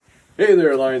Hey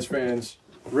there, Lions fans.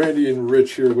 Randy and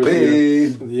Rich here with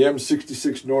you in the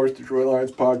M66 North Detroit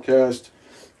Lions podcast,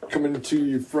 coming to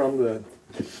you from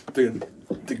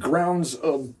the grounds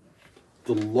of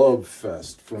the Love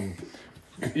Fest from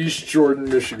East Jordan,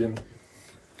 Michigan.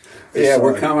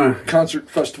 We're coming. Concert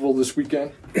festival this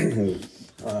weekend.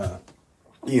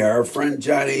 Our friend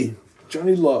Johnny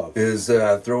Love is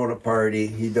throwing a party.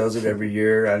 He does it every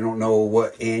year. I don't know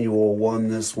what annual one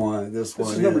this one. This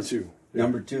one is number 2.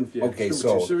 Number 2? Yeah, okay,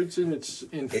 so it's in its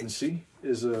infancy.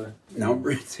 Is a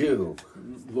number 2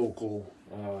 local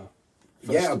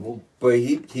festival. Yeah, but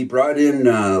he brought in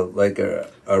like a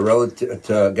relative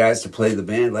to guys to play the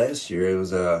band last year. It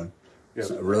was a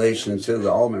relation to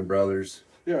the Allman Brothers.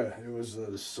 Yeah, it was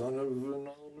the son of an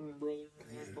Allman brother,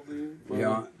 I believe.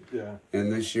 Yeah.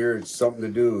 And this year it's something to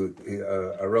do with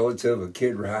a relative of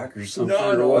Kid Rock or something.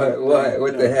 No,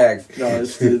 what the heck? No,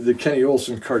 it's the Kenny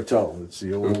Olson Cartel. It's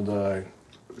the old, the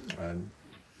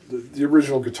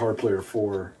original guitar player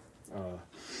for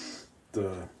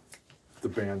the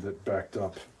band that backed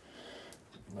up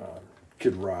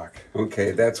Kid Rock.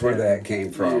 Okay, that's where that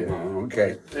came from. Yeah.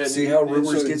 Okay. And, see how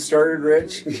rumors get started,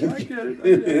 Rich? I get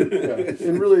it. Yeah.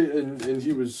 And really, and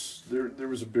he was there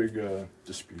was a big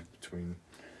dispute between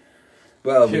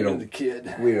him and the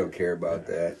kid. We don't care about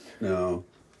that. No,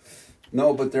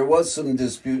 but there was some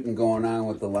disputing going on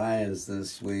with the Lions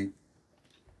this week.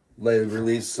 They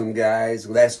released some guys.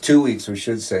 Last 2 weeks, we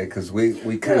should say, because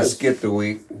we kind of skipped a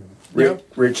week.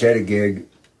 Rich had a gig.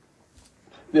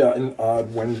 Yeah, an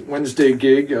odd Wednesday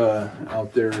gig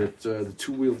out there at the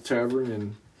Two Wheel Tavern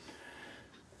in,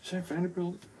 is that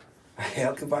Vanderbilt?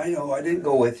 Hell, if I know, I didn't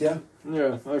go with you.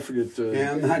 Yeah, I forget.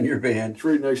 I'm not in your band. It's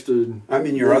right next to. I'm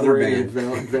in your other band.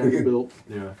 Vanderbilt.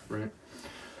 Yeah, right.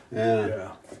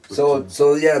 Yeah. So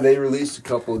they released a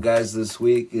couple of guys this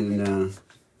week, and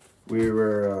we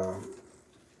were.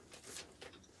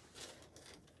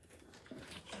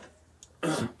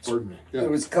 Pardon me. Yeah.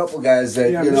 There was a couple guys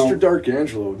that Mr. Dark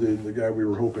Angelo, the guy we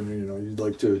were hoping you'd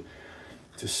like to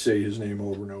say his name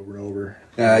over and over and over.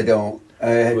 I don't.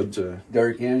 But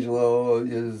Dark Angelo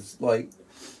is like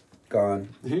gone.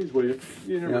 He's way.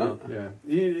 You never know. Yeah.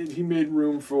 He made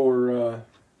room for.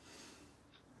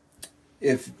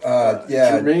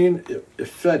 Jermaine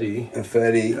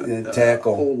Ifedi,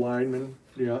 tackle. Old lineman,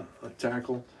 a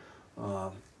tackle.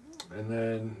 And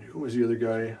then, who was the other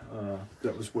guy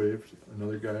that was waived?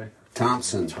 Another guy?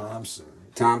 Thompson,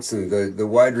 the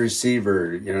wide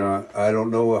receiver. I don't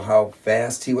know how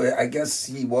fast he was. I guess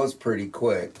he was pretty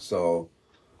quick. So,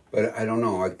 but I don't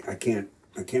know. I can't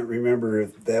remember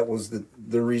if that was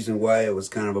the reason why it was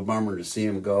kind of a bummer to see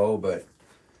him go. But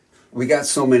we got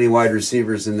so many wide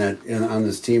receivers on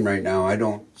this team right now. I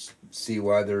don't see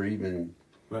why they're even.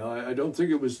 Well, I don't think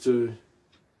it was to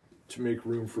make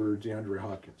room for DeAndre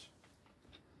Hopkins.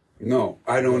 No,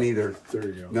 I don't either. There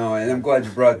you go. No, and I'm glad you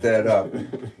brought that up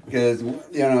because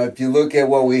if you look at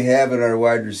what we have in our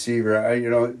wide receiver,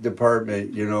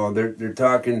 department, they're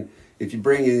talking. If you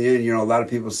bring in, a lot of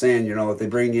people saying, if they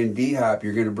bring in D-Hop,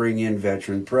 you're going to bring in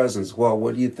veteran presence. Well,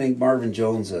 what do you think Marvin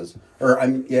Jones is?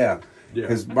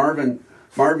 Because Marvin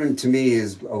to me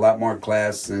is a lot more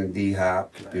class than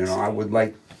D-Hop. I would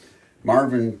like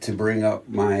Marvin to bring up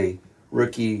my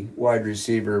rookie wide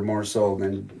receiver more so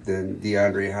than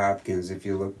DeAndre Hopkins. If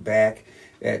you look back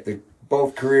at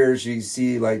both careers, you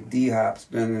see like D-Hop's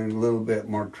been in a little bit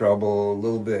more trouble, a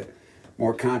little bit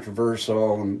more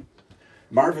controversial, and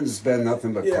Marvin's been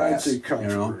nothing but class. I'd say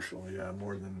controversial,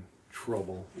 more than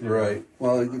trouble. Right.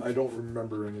 Well, I don't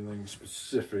remember anything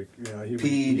specific.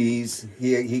 PEDs.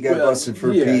 He got busted for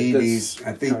PEDs.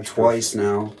 I think twice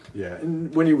now. Yeah,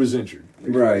 and when he was injured.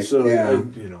 Right. So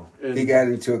he got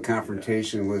into a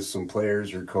confrontation with some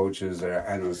players or coaches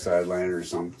on the sideline or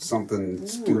something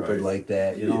stupid like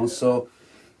that. So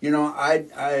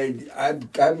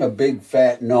I'm a big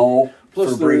fat no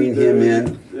for bringing him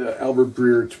in. Albert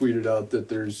Breer tweeted out that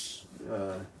there's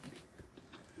a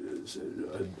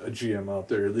GM out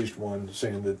there, at least one,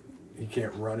 saying that he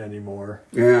can't run anymore.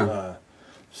 Yeah.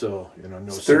 So, no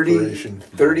separation.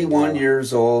 31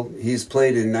 years old. He's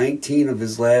played in 19 of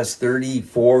his last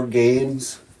 34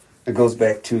 games. It goes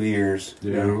back 2 years.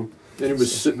 Yeah. And he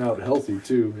was sitting out healthy,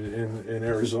 too, in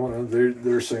Arizona.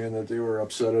 They're saying that they were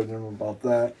upset at him about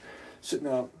that. Sitting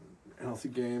out healthy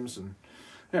games. And,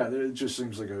 it just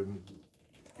seems like a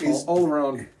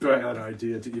all-around bad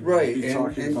idea to even be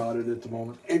talking about it at the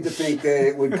moment. And to think that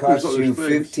it would cost you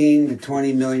 $15 to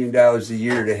 $20 million a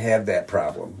year to have that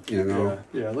problem, Yeah,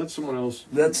 let someone else.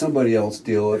 Let somebody else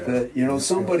deal with it.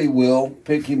 Somebody will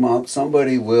pick him up.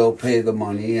 Somebody will pay the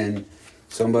money, and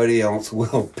somebody else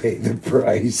will pay the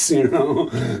price,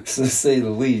 to say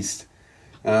the least.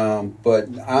 But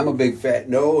I'm a big fat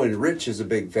no, and Rich is a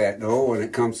big fat no when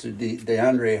it comes to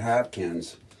DeAndre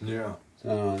Hopkins. Yeah.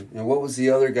 And what was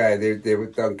the other guy they were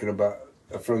thinking about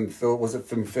from Phil? Was it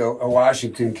from Phil?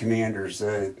 Washington Commanders.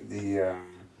 The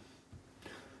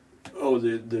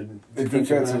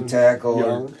defensive tackle,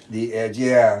 Young. the edge.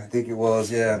 Yeah, I think it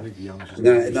was. Yeah. I think Young's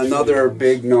Another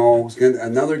big no.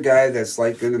 Another guy that's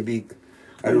like going to be.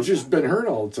 They've just been hurt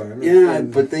all the time. Yeah,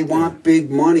 but they want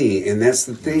big money, and that's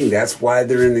the thing. That's why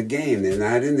they're in the game. They're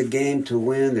not in the game to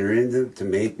win. They're in to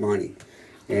make money.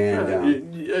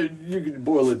 And you can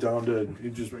boil it down to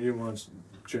you want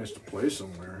a chance to play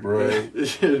somewhere, right?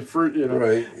 Right.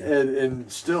 Right. And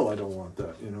still, I don't want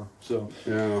that, So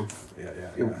yeah.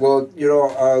 Well,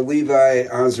 Well, Levi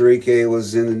Onwuzurike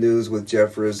was in the news with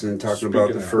Jeff Risden talking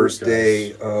about the first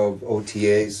day of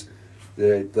OTAs.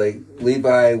 That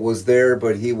Levi was there,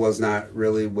 but he was not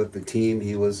really with the team.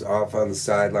 He was off on the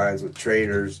sidelines with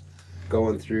trainers,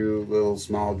 going through little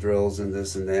small drills and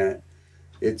this and that.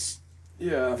 It's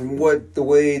from the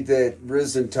way that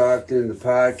Risden talked in the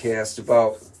podcast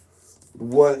about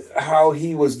how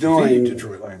he was doing. The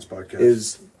Detroit Lions podcast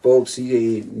is, folks,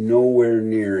 he ain't nowhere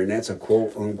near, and that's a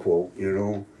quote unquote.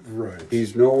 Right.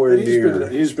 He's nowhere near.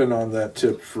 He's been on that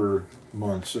tip for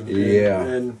months,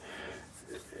 and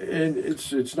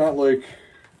it's not like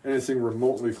anything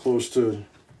remotely close to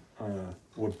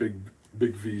what Big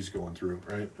V's going through,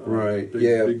 right? Right.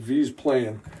 Big V's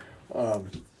playing.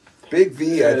 Big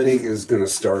V, I think, is going to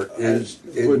start.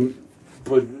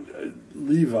 But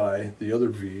Levi, the other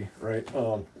V, right?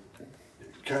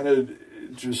 Kind of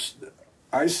just,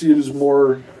 I see it as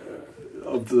more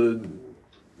of the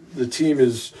team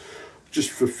is just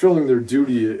fulfilling their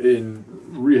duty in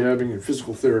rehabbing and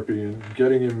physical therapy and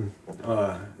getting him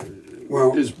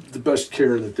is the best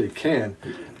care that they can.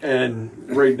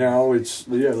 And right now it's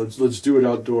let's do it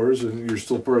outdoors, and you're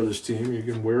still part of this team. You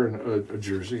can wear a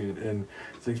jersey and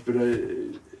things, but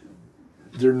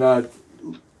they're not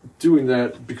doing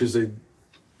that because they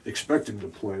expect him to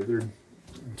play. They're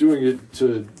doing it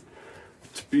to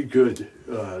be good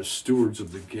stewards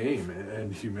of the game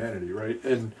and humanity, right?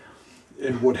 And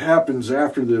what happens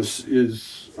after this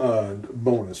is a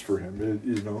bonus for him.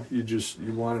 You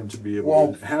want him to be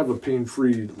able to have a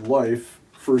pain-free life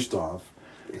first off,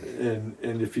 and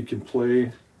if he can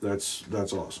play, that's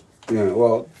awesome. Yeah.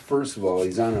 Well, first of all,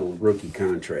 he's on a rookie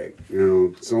contract.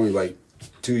 It's only like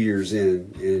 2 years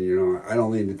in, and I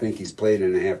don't even think he's played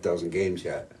in a half dozen games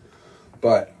yet.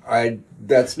 But he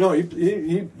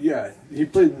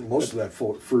played most of that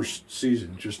first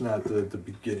season, just not the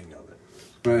beginning of it.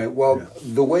 Right. Well,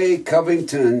 the way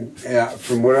Covington,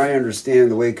 from what I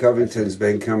understand, the way Covington's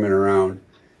been coming around,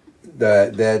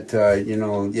 Levi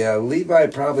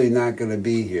probably not going to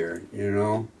be here,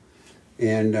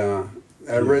 and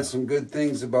I read some good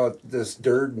things about this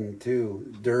Durden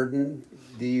too. Durden,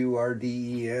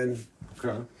 Durden.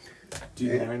 Okay.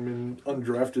 D-lineman,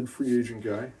 undrafted free agent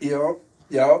guy. Yep.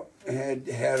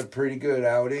 Had a pretty good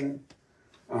outing.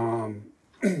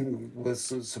 With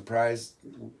some surprise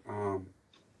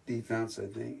defense, I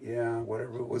think. Yeah,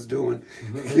 whatever it was doing.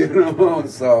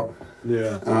 So.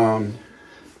 Yeah.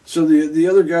 So the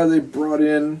other guy they brought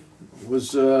in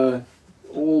was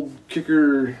old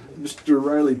kicker Mr.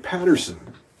 Riley Patterson.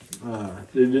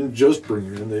 They didn't just bring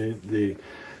him in.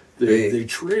 They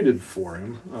traded for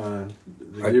him.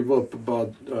 They gave up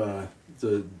about I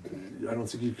don't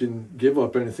think you can give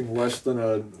up anything less than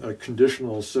a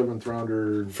conditional 7th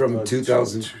rounder from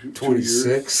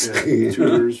 2026. 2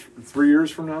 years, 3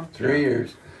 years from now. 3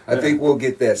 years. I think we'll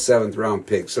get that 7th round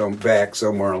pick back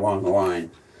somewhere along the line.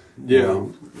 Yeah,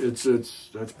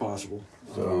 that's possible.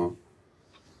 So,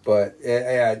 but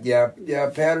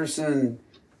Patterson,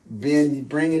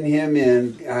 bringing him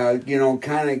in,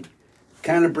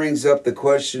 kind of brings up the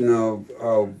question of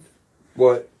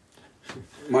what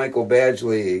Michael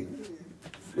Badgley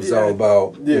was all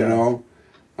about.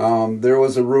 There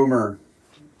was another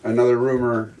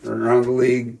rumor around the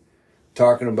league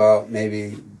talking about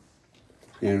maybe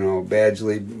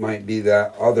Badgley might be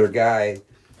that other guy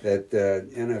that the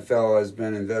NFL has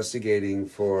been investigating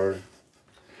for,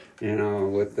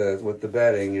 with the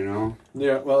betting,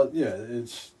 Yeah, well, yeah,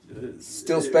 it's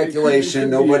still speculation.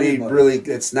 Nobody really.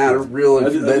 It's not a real.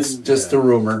 That's just a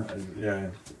rumor.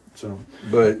 So,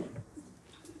 but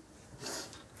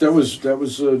that was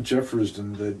Jeff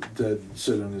Risden that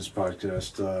said on his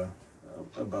podcast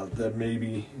about that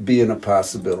maybe being a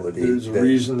possibility. There's a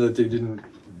reason that they didn't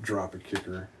drop a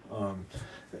kicker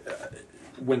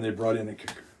when they brought in a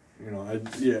kicker.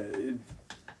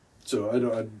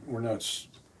 We're not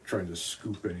trying to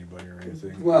scoop anybody or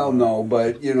anything. Well, no,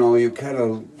 but you kind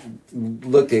of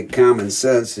look at common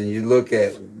sense, and you look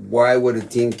at why would a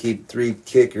team keep 3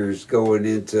 kickers going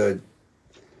into,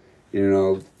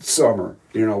 summer?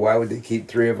 Why would they keep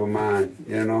 3 of them on?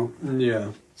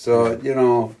 Yeah.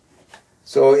 So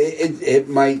so it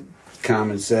might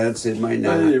common sense. It might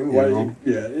not.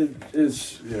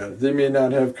 They may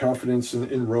not have confidence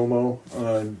in Romo.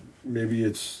 Maybe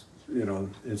it's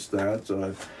it's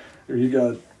that you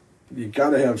got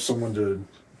to have someone to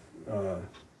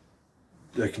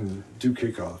that can do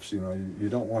kickoffs. You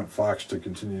don't want Fox to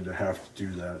continue to have to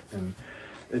do that, and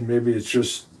maybe it's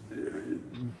just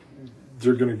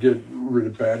they're going to get rid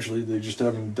of Badgley. They just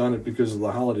haven't done it because of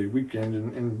the holiday weekend,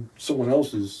 and someone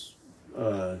else is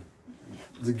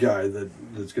the guy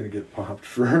that's going to get popped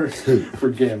for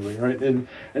gambling, right? And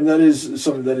that is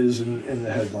something that is in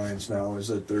the headlines now, is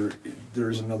that there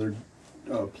is another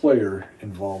player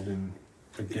involved in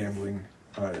a gambling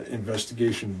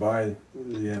investigation by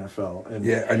the NFL. And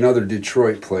another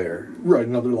Detroit player. Right,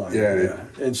 another line. Yeah.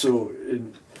 And so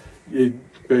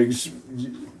it begs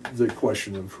the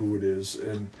question of who it is.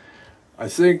 And I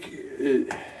think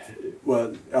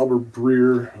Albert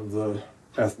Breer of the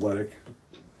Athletic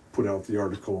put out the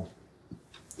article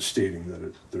stating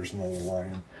that there's no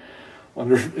line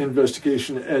under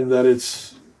investigation, and that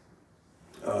it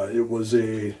was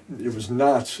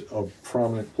not a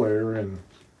prominent player, and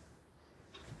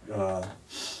but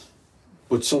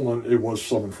it was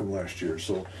someone from last year.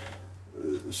 So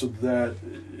that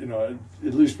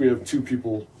at least we have 2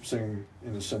 people saying,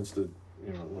 in the sense that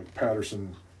like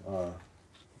Patterson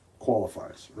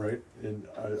qualifies, right? And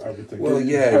I would think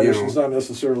Patterson's not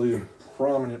necessarily a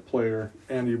prominent player,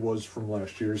 and he was from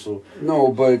last year. So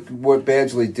no, but what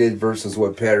Badgley did versus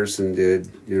what Patterson did,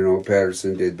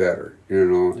 Patterson did better,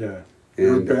 Yeah,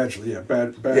 and Badgley,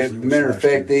 Badgley. Matter of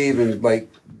fact, they even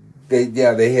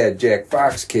they had Jack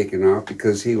Fox kicking off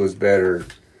because he was better.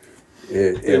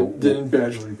 Then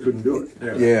Badgley couldn't do it.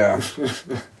 Yeah.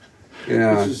 Which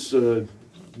is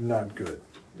not good,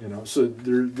 So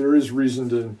there is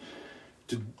reason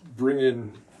to bring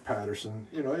in Patterson,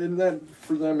 and that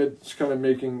for them it's kind of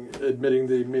admitting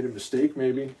they made a mistake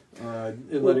maybe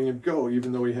in letting him go,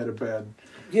 even though he had a bad.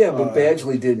 Yeah, but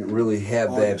Badgley didn't really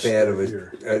have that bad of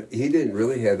a. He didn't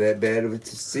really have that bad of a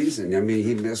season. I mean,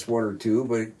 he missed 1 or 2,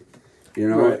 but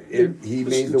right. He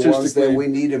made the ones that we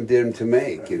need him to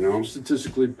make.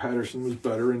 Statistically, Patterson was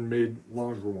better and made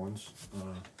longer ones.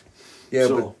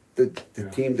 But the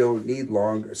team don't need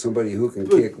somebody who can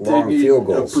kick long field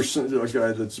goals. A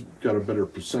guy that's got a better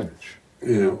percentage,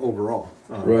 overall.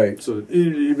 Right. So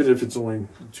even if it's only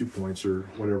 2 points or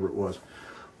whatever it was.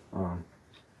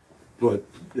 But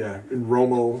and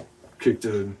Romo kicked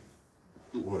a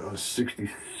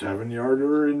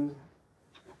 67-yarder in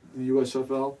the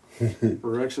USFL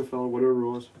or XFL, whatever it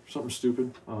was, something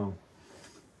stupid.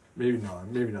 Maybe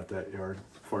not that yard.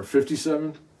 For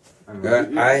 57.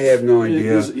 I have no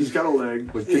idea. He's got a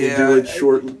leg, but can he do it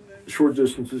short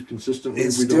distances consistently?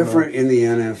 It's different in the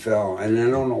NFL, and I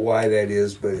don't know why that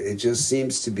is, but it just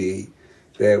seems to be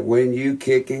that when you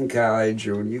kick in college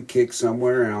or when you kick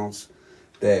somewhere else,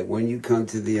 that when you come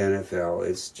to the NFL,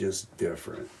 it's just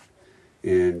different.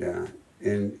 And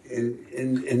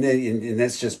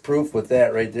that's just proof with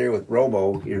that right there with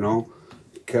Romo,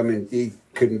 he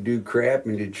couldn't do crap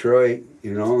in Detroit,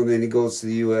 and then he goes to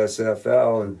the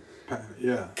USFL and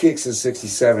kicks a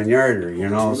 67-yarder,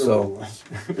 so,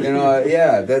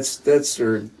 that's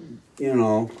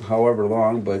however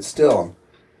long, but still,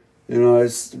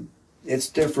 it's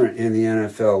different in the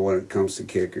NFL when it comes to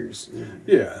kickers.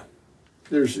 Yeah.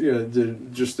 There's,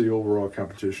 just the overall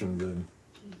competition,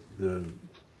 the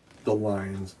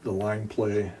line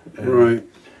play, and right.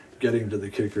 Getting to the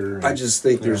kicker. I just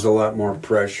think there's a lot more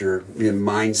pressure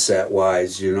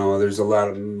mindset-wise, there's a lot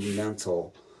of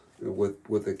mental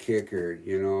with a kicker,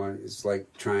 it's like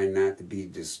trying not to be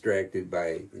distracted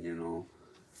by,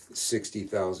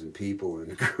 60,000 people in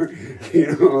the crowd,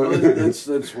 Well,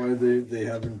 that's why they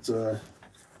haven't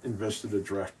invested a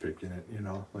draft pick in it,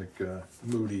 like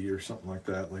Moody or something like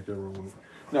that, like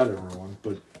not everyone,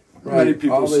 but many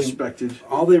people suspected.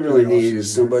 All they really need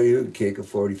is somebody who can kick a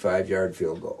 45-yard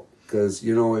field goal. Because,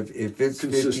 if it's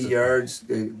 50 yards,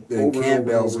 then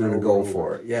Campbell's going to go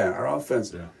for it. Yeah, our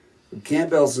offense. Yeah.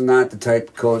 Campbell's not the type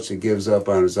of coach that gives up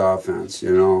on his offense,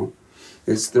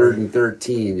 It's 3rd and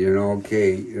 13,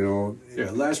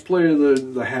 Yeah, last play of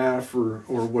the half or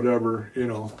whatever,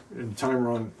 and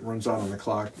time runs out on the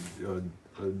clock.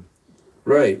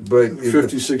 Right, but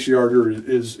 56-yarder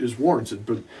is warranted.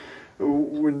 But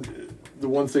when the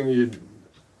one thing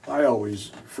I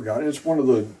always forgot, and it's one of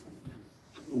the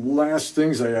last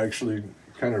things I actually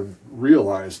kind of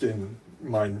realized in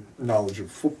my knowledge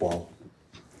of football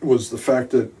was the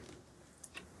fact that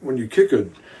when you kick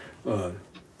a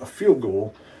field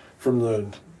goal from the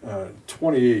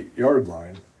 28-yard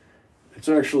line, it's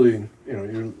actually,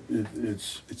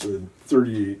 it's a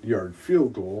 38-yard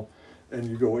field goal, and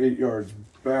you go 8 yards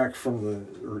back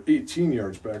or 18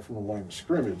 yards back from the line of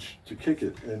scrimmage to kick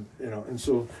it, and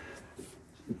so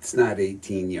it's not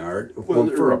 18 yard. Well,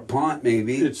 for a punt,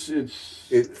 maybe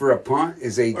for a punt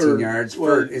is 18 yards.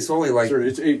 It's only like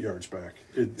it's 8 yards back.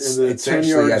 It's actually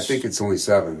yards, I think it's only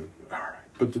 7. All right,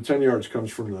 but the 10 yards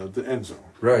comes from the end zone.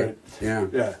 Right. Yeah.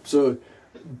 Yeah. So,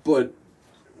 but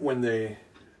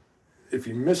if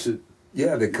you miss it.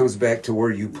 Yeah, that comes back to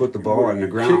where you put the ball on the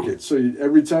ground. Kick it. So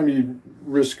every time you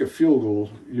risk a field goal,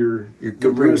 you're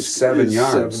bringing 7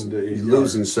 yards. 7 to 8 you're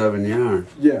losing 7 yards.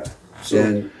 Yeah. So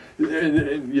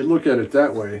and you look at it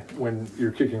that way when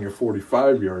you're kicking a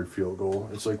 45-yard field goal.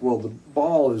 It's like, well, the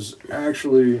ball is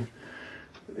actually,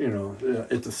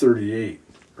 at the 38,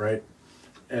 right?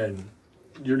 And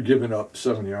you're giving up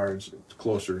 7 yards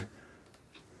closer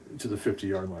to the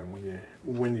 50-yard line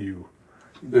when you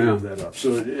give that up.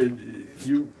 So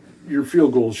your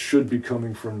field goals should be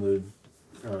coming from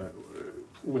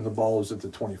when the ball is at the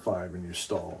 25 and you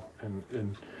stall,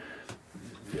 and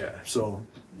yeah. So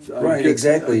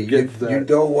exactly. You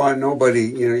don't want nobody.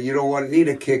 You don't want to need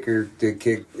a kicker to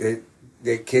kick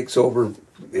that kicks over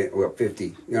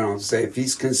 50. Say if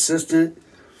he's consistent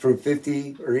from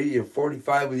 50 or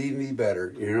 45 would even be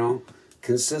better.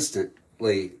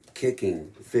 Consistently kicking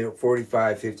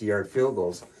 45, 50-yard field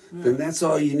goals. Then that's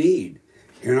all you need,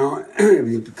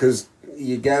 because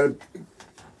you got to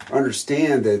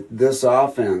understand that this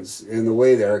offense and the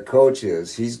way that our coach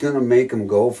is, he's going to make them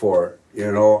go for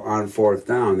it, on fourth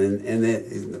down. And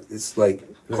it's like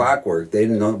clockwork.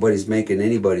 Nobody's making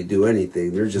anybody do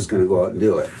anything. They're just going to go out and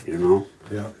do it,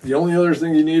 Yeah. The only other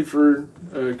thing you need for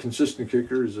a consistent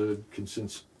kicker is a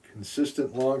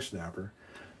consistent long snapper.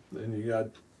 Then you got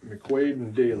McQuaid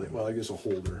and Daly. Well, I guess a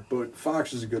holder, but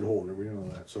Fox is a good holder. We know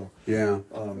that. So yeah.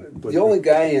 But the only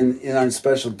guy in on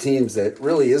special teams that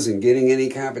really isn't getting any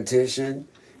competition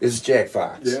is Jack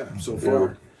Fox. Yeah, so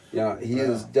far. He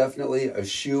is definitely a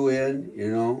shoe-in.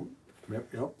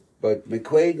 Yep. But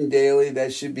McQuaid and Daly,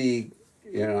 that should be,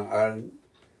 you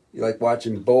like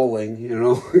watching bowling,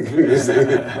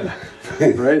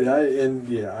 Right.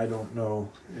 I don't know.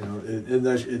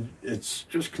 It's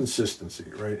just consistency,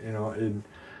 right?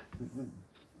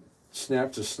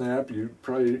 Snap to snap, you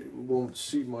probably won't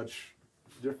see much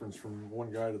difference from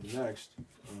one guy to the next,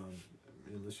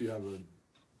 unless you have a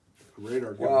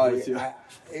radar gun with you.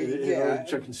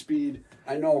 Checking speed.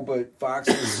 I know, but Fox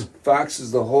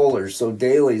is the holder, so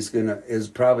Daly's is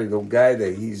probably the guy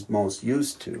that he's most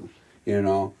used to.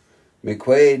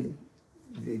 McQuaid,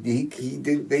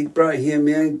 they brought him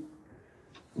in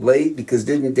late because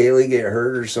didn't Daly get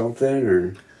hurt or something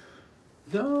or?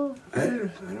 No, I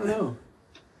don't know.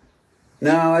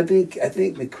 No, I think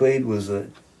McQuaid was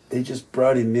they just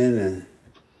brought him in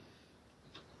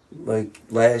like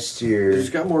last year. He's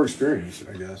got more experience,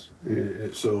 I guess.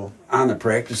 So on the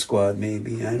practice squad,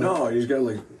 maybe. No, he's got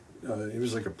he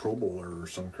was like a Pro Bowler or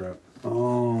some crap.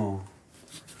 Oh,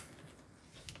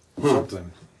 something.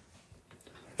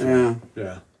 Yeah.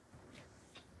 Yeah.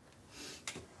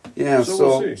 Yeah.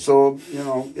 We'll see.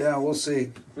 We'll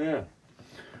see. Yeah.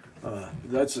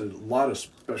 That's a lot of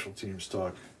special teams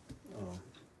talk.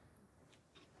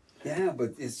 Yeah,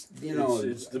 but it's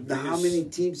it's the biggest, how many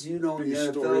teams the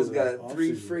NFL's got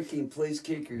 3 freaking place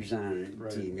kickers on a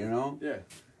team, Yeah.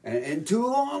 And 2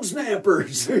 long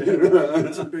snappers.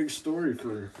 It's a big story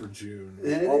for June.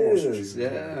 It almost is, June.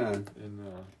 yeah. And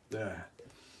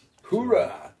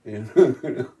Hoorah!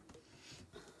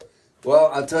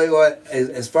 Well, I'll tell you what.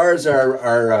 As far as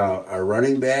our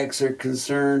running backs are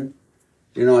concerned,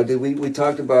 we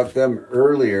talked about them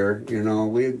earlier.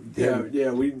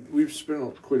 We've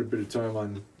spent quite a bit of time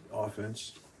on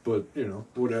offense, but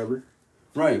whatever.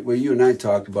 Right. Well, you and I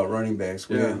talked about running backs.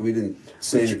 We didn't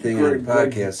say anything on the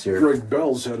podcast here. Greg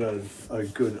Bell's had a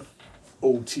good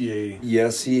OTA.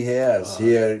 Yes, he has.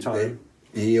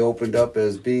 He opened up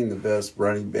as being the best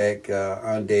running back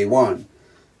on day one.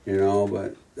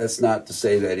 But that's not to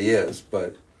say that he is.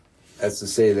 But that's to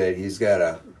say that he's got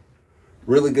a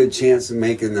really good chance of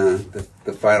making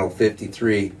the final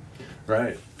 53.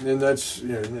 Right. And that's,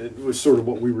 it was sort of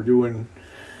what we were doing,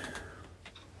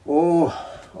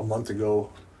 a month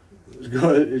ago.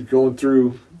 Going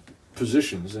through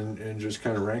positions and just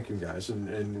kind of ranking guys.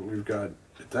 And we've got,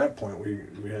 at that point,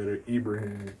 we had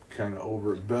Ibrahim kind of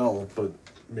over at Bell, but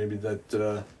maybe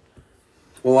that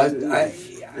Well,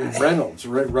 and Reynolds,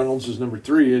 right? Reynolds is number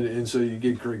 3, and so you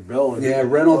get Greg Bell.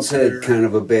 Reynolds had kind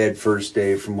of a bad first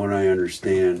day, from what I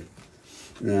understand.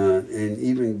 And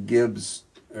even Gibbs,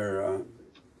 or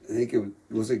I think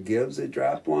it Gibbs that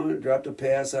dropped a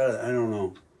pass out. I don't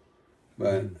know,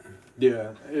 but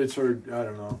yeah, it's hard. I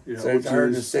don't know. So it's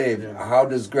hard to say. Yeah. How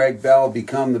does Greg Bell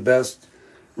become the best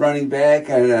running back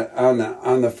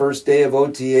on the first day of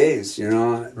OTAs? You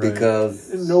know, right.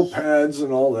 Because and no pads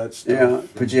and all that stuff. Yeah,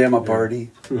 pajama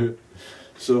party.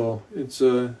 So it's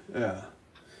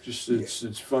just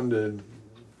it's fun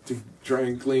to try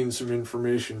and glean some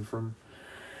information from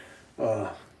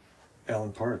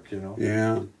Allen Park. You know.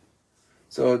 Yeah.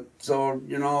 So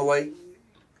you know, like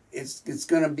it's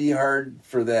going to be hard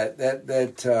for that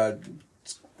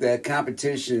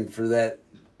competition for that.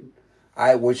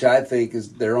 Which I think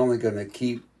is they're only going to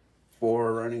keep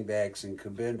 4 running backs in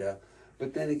Cabinda,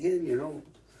 but then again, you know,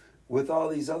 with all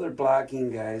these other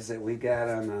blocking guys that we got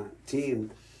on the team,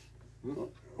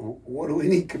 what do we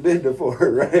need Cabinda for,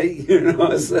 right? You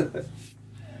know. So,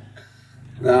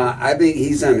 I think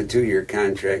he's on a 2-year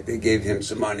contract. They gave him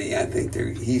some money. I think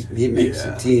he makes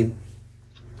the team.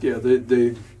 Yeah,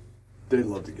 they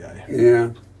love the guy.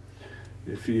 Yeah.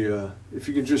 If you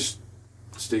can just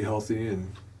stay healthy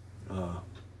and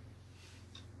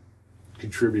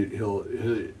contribute, he'll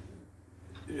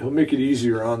make it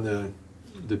easier on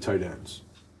the tight ends.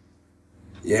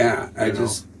 Yeah, I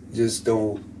just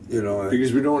don't, you know,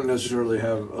 because we don't necessarily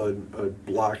have a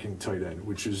blocking tight end,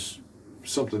 which is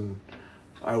something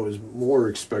I was more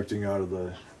expecting out of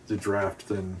the draft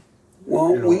than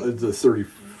the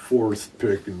 34th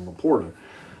pick in Laporta.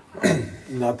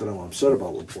 Not that I'm upset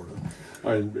about Laporta.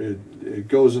 It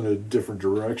goes in a different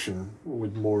direction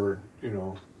with more, you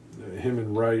know, him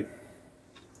and Wright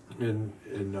and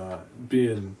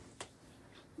being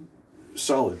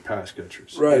solid pass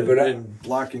catchers, right? And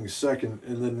blocking second,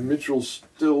 and then Mitchell's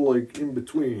still like in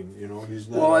between. You know, he's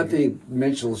not. Well, I think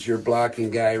Mitchell's your blocking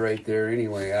guy right there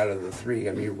anyway. Out of the 3,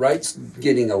 I mean, Wright's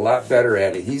getting a lot better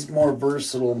at it. He's more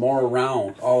versatile, more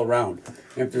all around.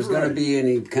 And if there's going to be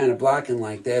any kind of blocking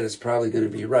like that, it's probably going to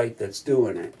be Wright that's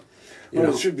doing it.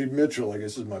 It should be Mitchell, I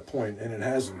guess is my point, and it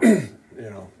hasn't been, you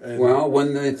know. And, well,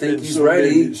 when they think he's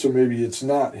ready. Maybe it's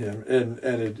not him, and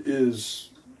it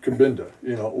is Cabinda,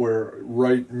 you know, where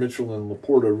Wright, Mitchell, and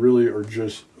Laporta really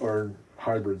are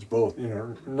hybrids both, you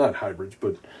know, not hybrids,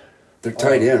 but they're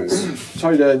tight ends.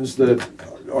 Tight ends that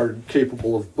are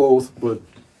capable of both, but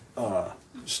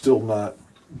still not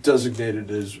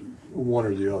designated as one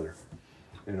or the other.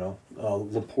 You know,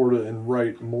 Laporta and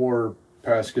Wright more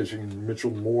pass catching, and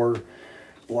Mitchell more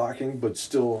blocking, but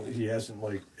still he hasn't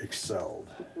like excelled.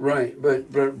 Right, but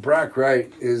Brock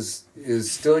Wright is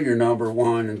still your number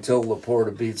 1 until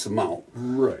Laporta beats him out.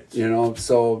 Right. You know,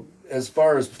 so as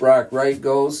far as Brock Wright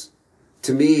goes,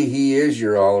 to me he is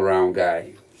your all-around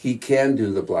guy. He can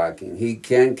do the blocking. He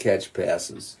can catch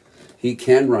passes. He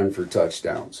can run for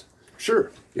touchdowns.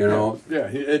 Sure. You know. Yeah.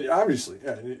 Obviously.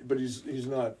 Yeah. But he's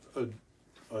not a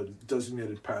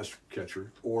designated pass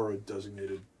catcher or a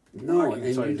designated. No, and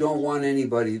you don't want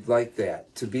anybody like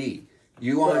that to be. I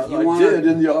did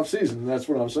in the offseason. That's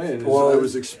what I'm saying. I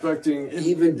was expecting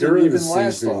even during the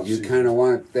season, you kind of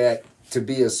want that to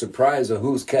be a surprise of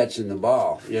who's catching the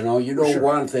ball. You know, you don't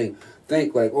want to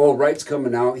think like, oh, Wright's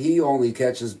coming out. He only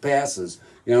catches passes.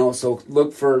 You know, so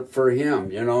look for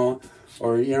him. You know,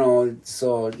 or you know,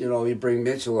 so you know, you bring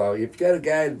Mitchell out. If you got a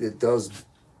guy that does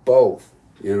both,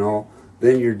 you know,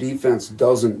 then your defense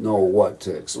doesn't know what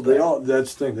to expect. Well,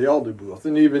 that's the thing. They all do both,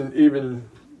 and even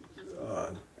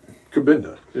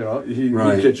Cabinda, you know, he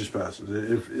catches passes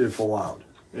if allowed,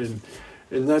 and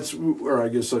that's where I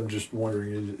guess I'm just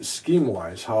wondering, scheme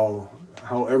wise, how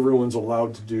everyone's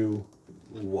allowed to do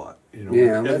what, you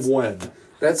know, and when.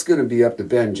 That's going to be up to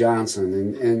Ben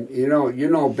Johnson, and you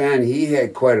know Ben, he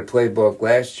had quite a playbook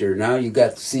last year. Now you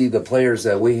got to see the players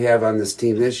that we have on this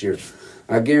team this year.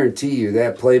 I guarantee you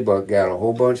that playbook got a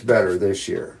whole bunch better this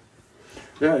year.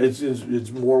 Yeah,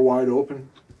 it's more wide open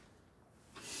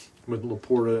with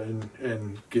Laporta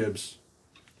and Gibbs,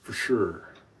 for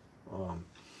sure.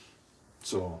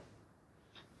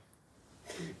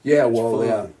 Yeah, well,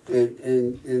 yeah,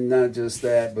 and not just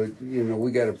that, but you know,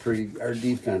 we got our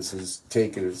defense is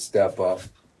taking a step up.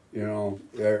 You know,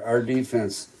 our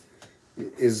defense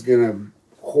is gonna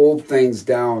hold things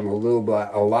down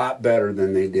a lot better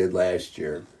than they did last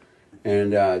year.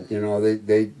 And you know,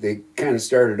 they kind of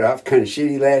started off kind of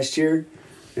shitty last year,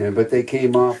 but they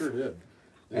came off, sure did.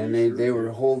 And they were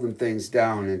holding things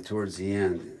down and towards the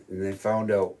end, and they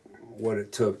found out what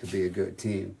it took to be a good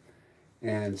team.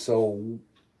 And so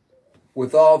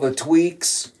with all the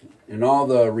tweaks and all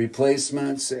the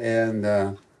replacements and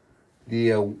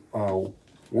the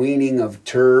weaning of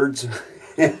turds,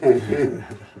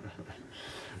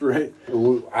 Right.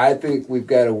 I think we've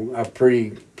got a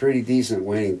pretty decent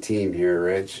winning team here,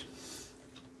 Rich.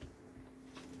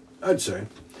 I'd say,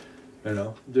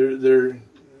 they've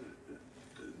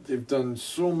done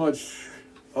so much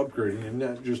upgrading, and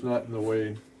not in the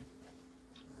way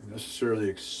necessarily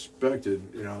expected,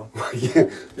 Yeah,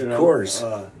 of course.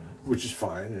 Which is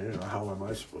fine. How am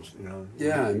I supposed to,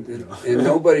 Yeah, and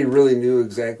nobody really knew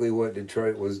exactly what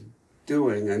Detroit was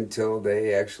doing until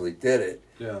they actually did it.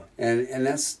 Yeah, and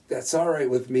that's all right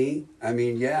with me. I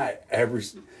mean, yeah,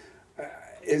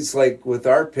 it's like with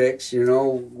our picks,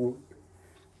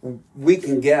 we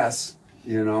can guess,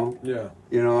 yeah,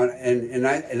 and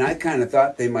I kind of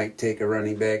thought they might take a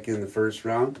running back in the first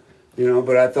round,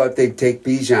 but I thought they'd take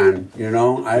Bijan,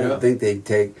 I didn't think they'd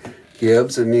take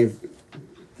Gibbs. I mean,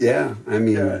 yeah,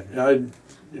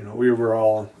 we were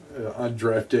all on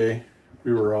draft day.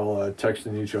 We were all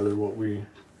texting each other what we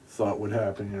thought would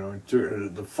happen.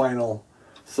 The final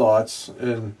thoughts,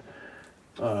 and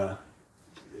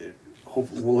hope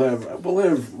we'll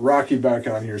have Rocky back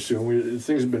on here soon.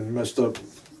 Things have been messed up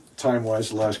time wise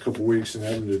the last couple of weeks, and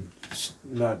having to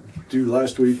not do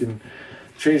last week and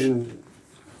changing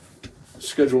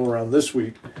schedule around this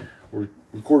week. We're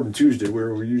recording Tuesday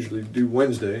where we usually do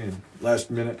Wednesday and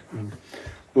last minute.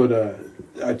 But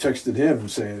I texted him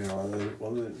saying,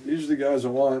 well, these are the guys I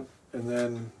want, and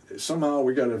then somehow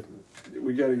we got to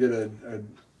get a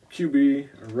QB,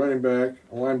 a running back,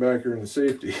 a linebacker, and a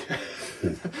safety.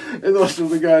 And those are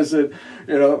the guys that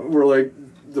were like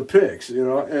the picks,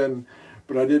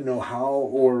 but I didn't know how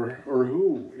or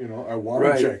who. I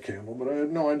wanted Jack Campbell, but I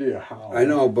had no idea how. I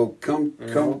know, but come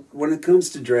when it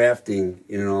comes to drafting,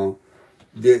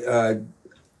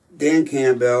 Dan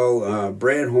Campbell,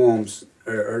 Brad Holmes.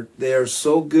 They are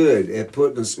so good at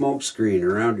putting a smoke screen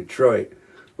around Detroit,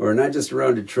 or not just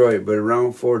around Detroit, but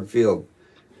around Ford Field.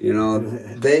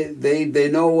 They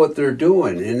know what they're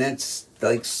doing, and that's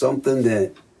like something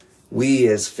that we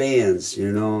as fans,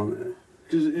 we've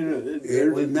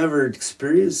never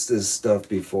experienced this stuff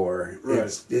before.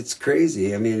 Right. It's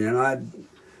crazy. I mean,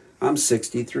 I'm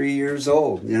 63 years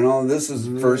old. This is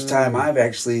the first time I've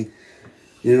actually.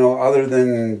 Other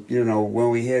than, when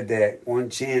we had that one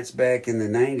chance back in the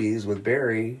 90s with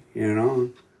Barry,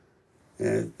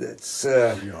 that's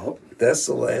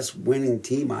the last winning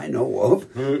team I know of.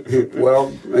 Well,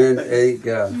 and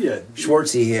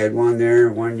Schwartzy had one there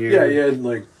one year. Yeah, he had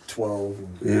like 12.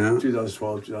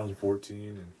 2012,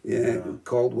 2014. And,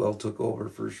 Caldwell took over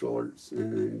for Schwartz,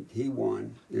 and he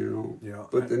won, Yeah.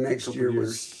 But the next year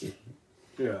was...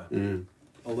 Yeah.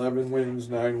 11 wins,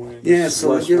 9 wins. Yeah,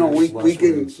 so we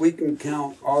wins. can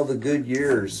count all the good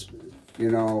years,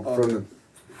 from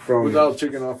without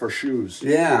taking off our shoes.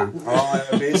 Yeah,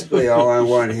 basically all on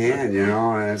one hand,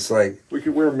 and it's like we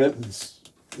could wear mittens.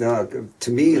 No,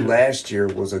 to me, last year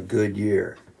was a good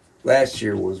year. Last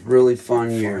year was really fun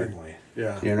year. Finally,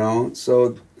 yeah.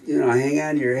 So hang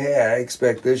on to your hat. I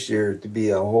expect this year to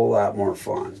be a whole lot more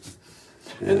fun.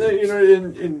 And then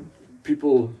and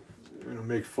people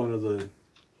make fun of the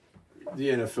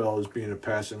NFL as being a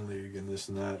passing league and this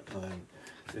and that,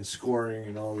 and scoring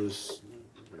and all this.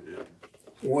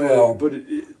 Well, but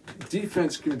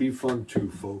defense can be fun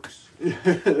too, folks.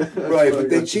 Right, but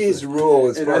they changed the rule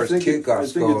as far as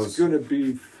kickoffs goes. It's going to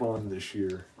be fun this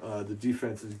year. The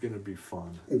defense is going to be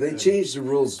fun. They changed the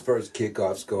rules as far as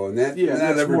kickoffs go, and that's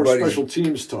not more special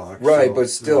teams talk. Right, so, but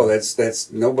still,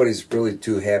 that's nobody's really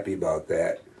too happy about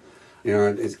that.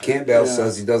 Campbell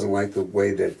says he doesn't like the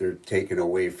way that they're taken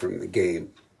away from the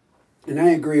game. And I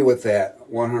agree with that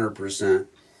 100%.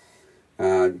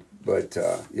 But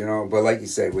like you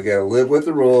said, we got to live with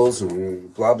the rules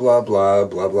and blah, blah, blah,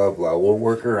 blah, blah, blah. We'll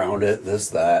work around it, this,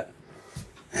 that.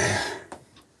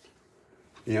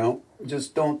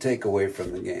 Just don't take away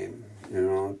from the game.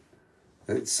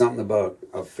 It's something about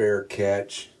a fair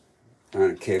catch on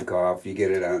a kickoff. You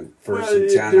get it on first and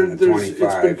 10 on the 25.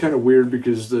 It's been kind of weird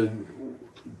because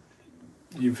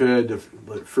you've had a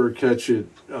fair catch it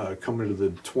coming to the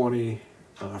 20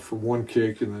 for one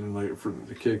kick, and then for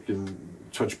the kick and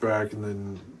touchback, and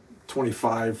then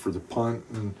 25 for the punt,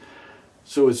 and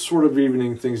so it's sort of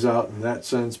evening things out in that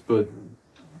sense. But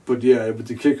the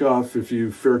kickoff, if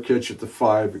you fair catch at the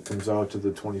 5, it comes out to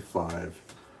the 25.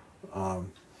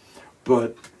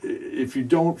 But if you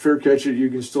don't fair catch it, you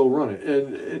can still run it,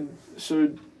 and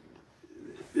so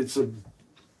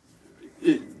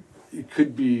it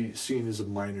could be seen as a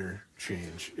minor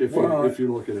change if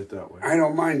you look at it that way. I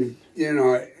don't mind.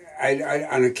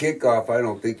 on a kickoff, I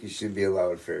don't think you should be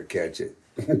allowed to fair catch it.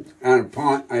 On a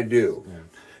punt, I do.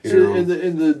 Yeah. So, and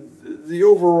the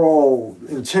overall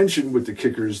intention with the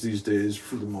kickers these days,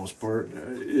 for the most part,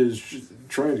 is just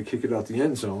trying to kick it out the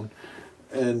end zone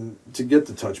and to get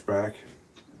the touchback.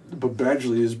 But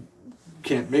Badgley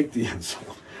can't make the end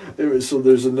zone. So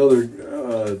there's another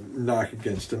knock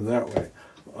against him that way.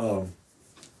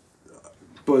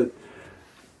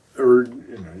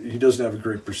 He doesn't have a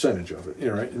great percentage of it,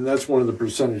 right? And that's one of the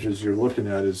percentages you're looking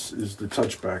at is the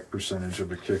touchback percentage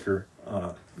of a kicker,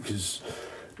 because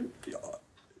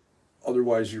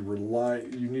otherwise you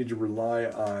need to rely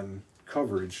on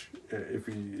coverage if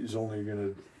he's only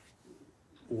going to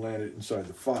land it inside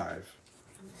the 5.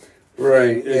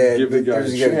 Right, and give the guy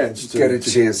a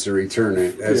chance to return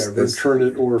it. Return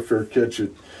it or fair catch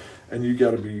it, and you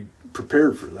got to be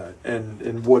prepared for that.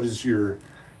 And what is your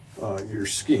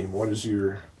scheme? What is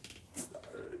your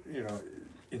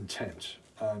intent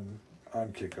on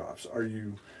kickoffs? Are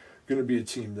you going to be a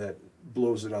team that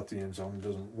blows it out the end zone and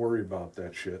doesn't worry about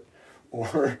that shit?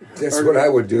 Or that's what I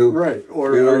would do. Right.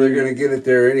 Or they're going to get it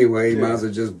there anyway. You might as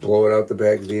well just blow it out the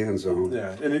back of the end zone.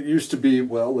 Yeah, and it used to be,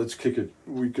 well, let's kick it.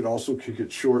 We could also kick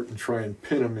it short and try and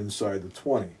pin them inside the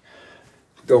 20.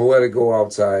 Don't let it go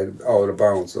out of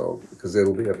bounds, though, because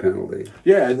it'll be a penalty.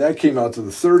 Yeah, and that came out to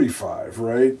the 35,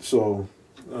 right? So,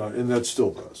 and that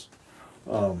still does.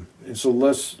 And so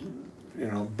less,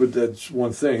 but that's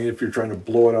one thing. If you're trying to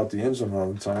blow it out the end zone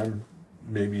all the time,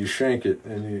 maybe you shank it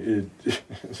and it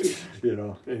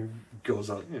and it goes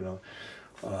out,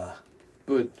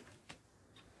 but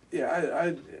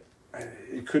yeah,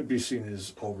 it could be seen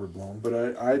as overblown, but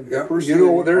I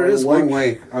personally, there is one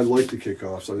way. I like the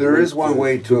kickoffs. There is one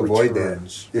way to avoid that.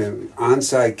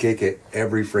 Onside kick it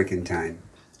every freaking time.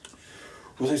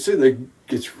 Well, they say that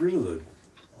gets rid of the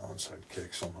onside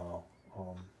kick somehow. I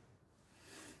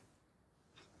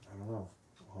don't know.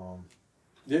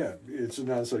 Yeah, it's an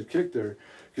onside kick there,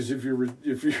 because if you're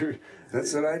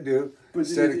that's what I do. But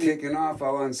instead of kicking off,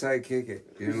 I'll onside kick it.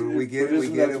 We get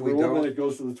it. We don't. Then it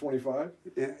goes to the 25.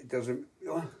 Yeah, it doesn't.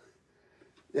 Well,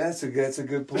 that's a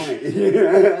good point.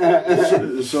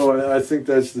 so I think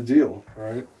that's the deal,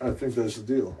 right? I think that's the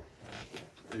deal.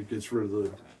 It gets rid of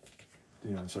the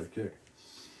onside kick.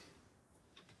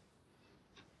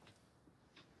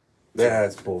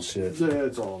 That's bullshit.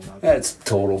 That's all not. That's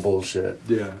total bullshit.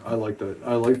 Yeah, I like that.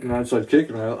 I like the onside kick,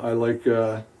 and I like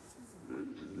the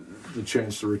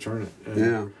chance to return it.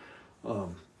 And,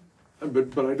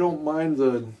 but I don't mind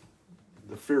the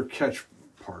fair catch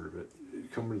part of it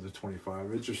coming to the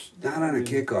 25. It just not on a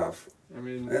kickoff. I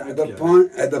mean, at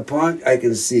the punt, I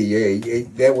can see. Yeah,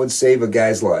 that would save a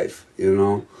guy's life.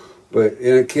 But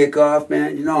in a kickoff,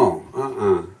 man,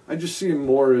 I just see him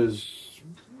more as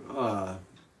the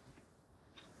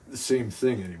same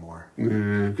thing anymore,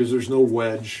 because there's no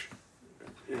wedge.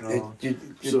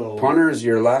 So punters,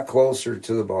 you're a lot closer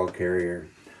to the ball carrier.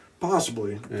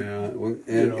 Possibly. Yeah,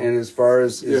 and as far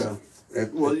as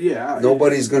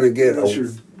nobody's going to get. Unless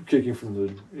you're kicking from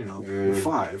the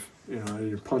 5.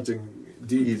 You're punting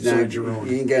deep inside your own.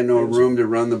 You ain't got no room to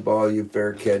run the ball. You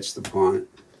fair catch the punt.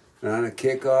 And on a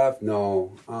kickoff,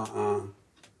 no,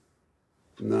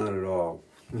 not at all.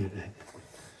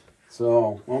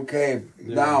 So, okay,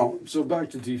 now... So back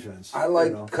to defense. I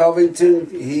like Covington.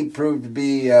 He proved to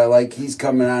be, he's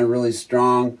coming on really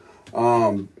strong.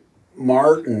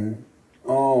 Martin,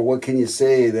 what can you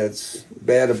say that's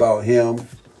bad about him?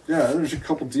 Yeah, there's a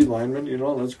couple D linemen,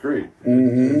 that's great.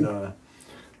 Mm-hmm.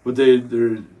 But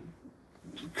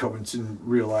Covington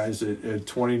realized that at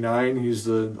 29, he's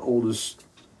the oldest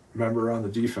member on the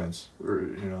defense.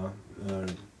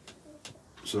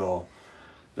 So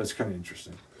that's kind of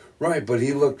interesting. Right, but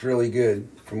he looked really good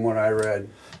from what I read.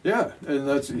 Yeah, and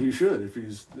he should if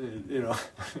he's the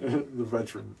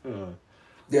veteran.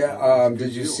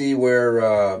 Did you see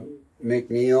where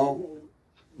McNeil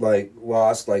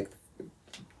lost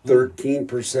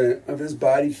 13% of his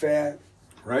body fat?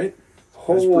 Right.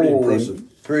 That's pretty impressive.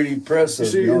 Pretty impressive.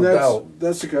 See, no doubt.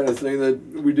 That's the kind of thing that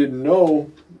we didn't know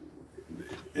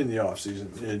in the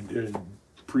offseason, in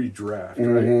pre-draft,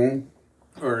 mm-hmm. right?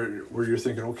 Or where you're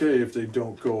thinking, okay, if they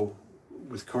don't go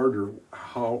with Carter,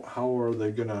 how are they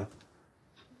gonna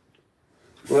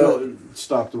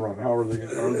stop the run? How are they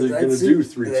gonna do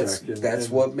 3-tech? That's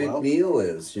what McNeil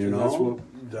is,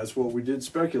 That's what we did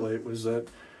speculate, was that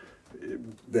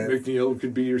McNeil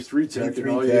could be your 3-tech, and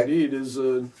all you need is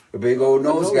a big old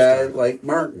nose guy like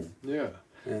Martin. Yeah.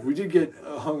 We did get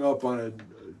hung up on a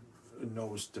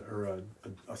nose or a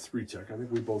 3-tech. I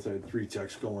think we both had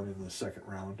 3-techs going in the second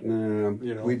round.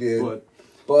 We did. But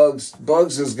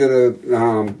Bugs is gonna.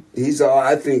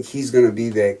 I think he's gonna be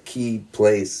that key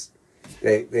place,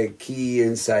 that key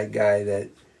inside guy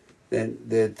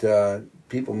that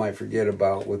people might forget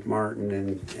about with Martin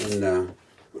and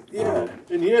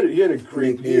and he had a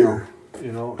great year,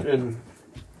 and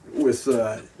with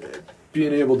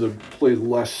being able to play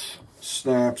less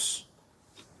snaps,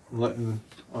 letting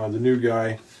the new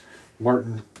guy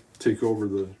Martin take over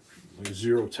the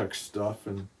zero tech stuff,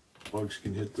 and Bugs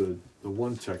can hit the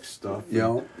one tech stuff.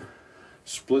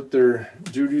 Split their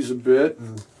duties a bit,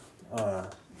 and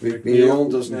McNeil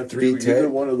doesn't have to do either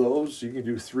one of those. You can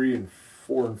do 3 and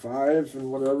 4 and 5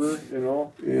 and whatever.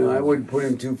 Yeah, I wouldn't put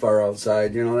him too far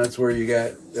outside. That's where you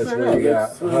got.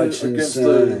 Hutchinson against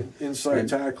the inside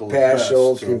tackle.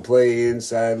 Paschal can play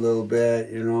inside a little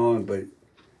bit, but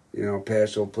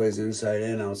Paschal plays inside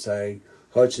and outside.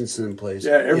 Hutchinson plays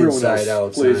inside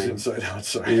outside. Plays inside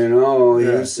outside.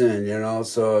 Houston.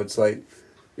 So it's like,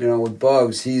 with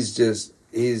Bugs, he's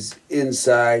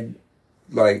inside,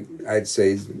 like I'd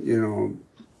say,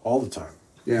 all the time.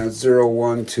 0,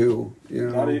 1, 2.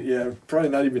 Probably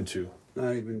not even 2.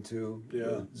 Not even 2.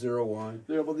 Yeah, 0, 1.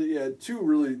 Yeah, well, 2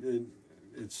 really.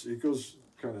 It goes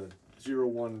kind of 0,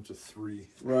 1 to 3.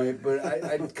 Right, but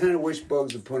I kind of wish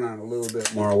Bugs would put on a little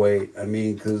bit more weight. I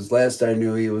mean, because last I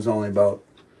knew he was only about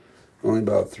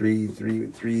 320,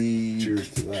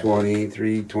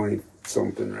 320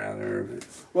 something rather.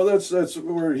 Well, that's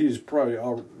where he's probably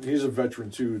he's a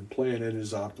veteran too, playing at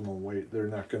his optimum weight. They're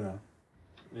not gonna,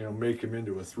 make him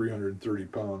into a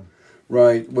 330-pound.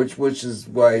 Right, which is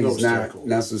why he's not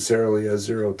necessarily a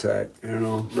zero tech.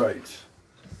 Right.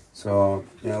 So,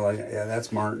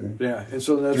 that's Martin. Yeah, and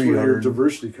so that's where your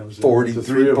diversity comes in.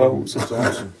 43 pounds. That's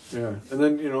awesome. Yeah. And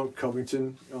then,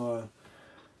 Covington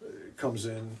comes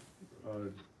in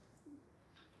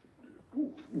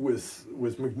with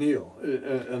McNeil.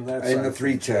 And that's in the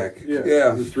 3 tech.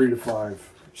 Yeah. The 3 to 5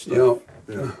 stuff. Yep.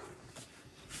 Yeah.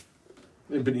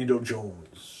 And Benito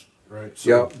Jones, right?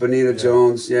 So, Benito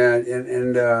Jones,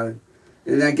 and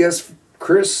I guess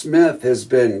Chris Smith has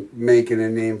been making a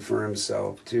name for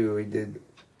himself too. He did.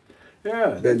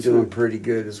 Yeah, been doing pretty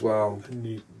good as well. A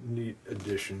neat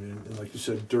addition, and like you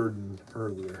said, Durden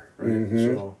earlier, right?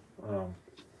 Mm-hmm.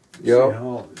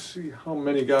 So, see how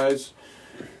many guys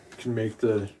can make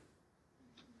the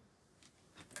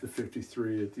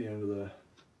 53 at the end of the.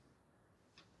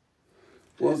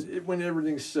 When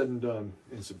everything's said and done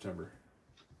in September.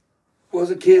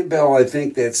 Was it Campbell? I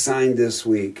think that signed this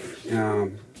week. Yeah,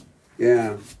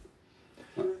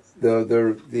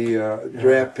 the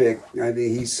draft pick. I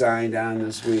think he signed on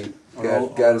this week.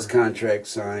 Got his contract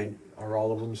signed. Are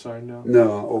all of them signed now?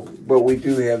 No, but we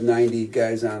do have 90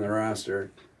 guys on the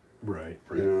roster. Right.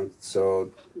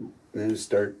 So then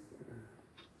start.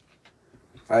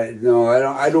 I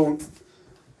don't.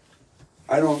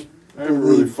 I haven't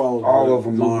really followed all of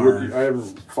them. I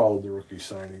haven't followed the rookie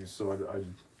signings, so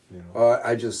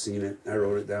I just seen it. I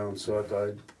wrote it down, so I thought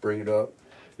I'd bring it up.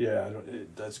 Yeah,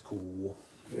 that's cool.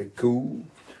 Cool.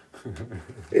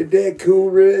 Isn't that cool,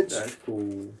 Rich? That's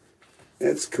cool.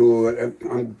 That's cool.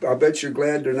 I bet you're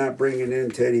glad they're not bringing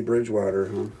in Teddy Bridgewater,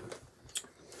 huh?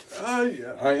 I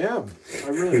am. I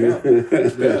really am.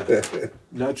 Yeah.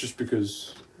 Not just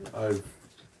because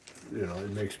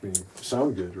it makes me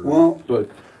sound good, but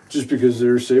just because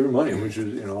they're saving money, which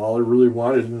is all I really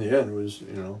wanted in the end was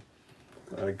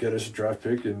get us a draft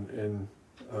pick and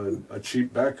a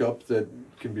cheap backup that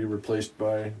can be replaced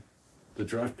by the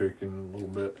draft pick in a little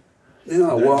bit.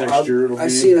 Yeah, next year it'll be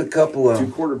seen a couple of 2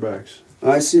 quarterbacks.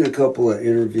 I've seen a couple of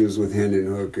interviews with Hendon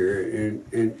Hooker, and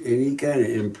he kind of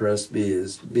impressed me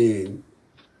as being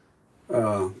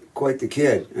quite the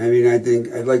kid. I mean, I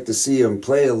think I'd like to see him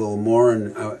play a little more,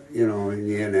 in the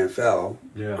NFL,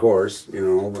 of course,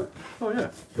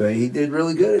 But he did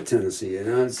really good at Tennessee,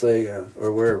 It's like,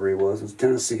 or wherever he was. It was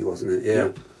Tennessee, wasn't it?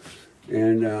 Yeah.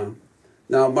 And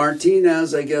now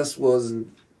Martinez, I guess, wasn't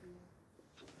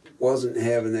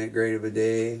having that great of a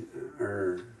day,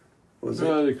 or was it?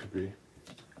 It could be.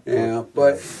 Yeah,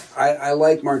 but I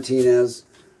like Martinez.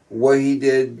 What he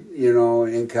did,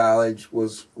 in college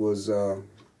was a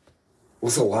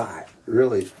lot,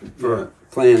 really, for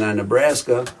playing on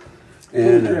Nebraska.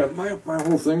 And my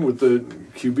whole thing with the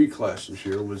QB class this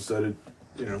year was that it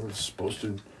was supposed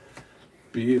to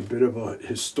be a bit of a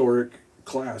historic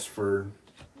class for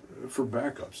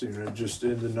backups. Just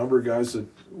in the number of guys that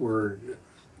were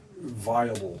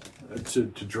viable to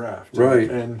draft. Right.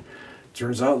 And it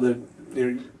turns out that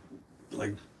they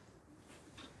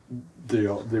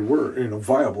were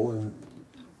viable, and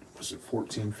was it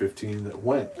 14, 15 that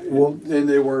went? Well, and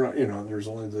they were there's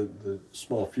only the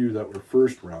small few that were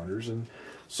first rounders, and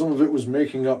some of it was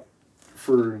making up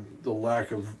for the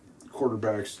lack of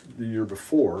quarterbacks the year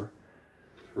before,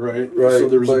 right? So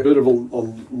there was a bit of a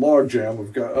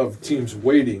logjam of teams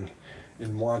waiting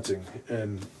and wanting.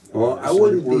 And well, I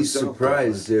wouldn't be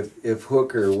surprised if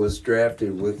Hooker was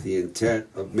drafted with the intent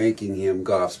of making him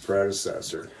Goff's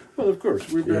predecessor. Well, of course,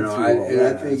 we've been through all and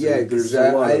that. I think, yeah, because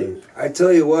I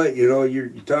tell you what, you're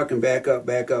talking back up.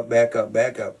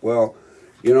 Well,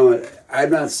 I'm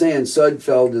not saying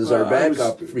Sudfeld is our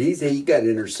backup. He got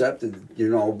intercepted,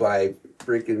 by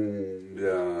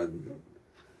freaking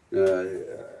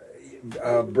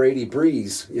Brady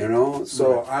Breeze,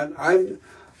 So right.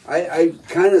 I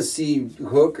kind of see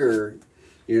Hooker,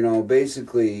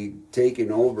 basically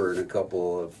taking over in a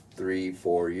couple of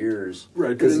 3-4 years. Right,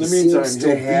 because in the meantime, seems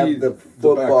to have the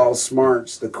football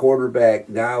smarts, the quarterback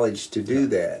knowledge to do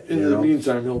that. In the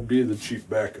meantime, he'll be the cheap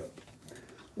backup.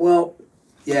 Well,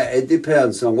 yeah, it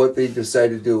depends on what they decide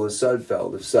to do with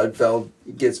Sudfeld. If Sudfeld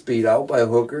gets beat out by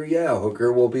Hooker,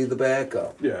 Hooker will be the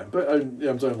backup. Yeah, but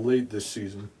I'm talking late this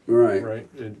season. Right. Right.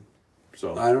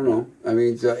 So I don't know. I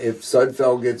mean, if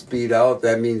Sudfeld gets beat out,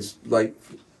 that means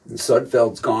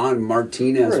Sudfeld's gone.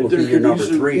 Martinez will be your number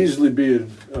 3. Easily be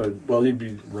he'd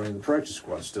be running the practice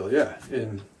squad still. Yeah,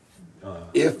 and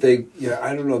if they,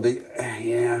 I don't know.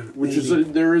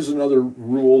 There is another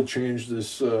rule change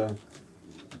this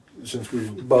since we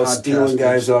about stealing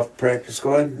guys off practice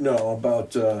squad. No,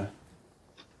 about the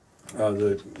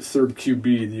third QB,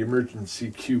 the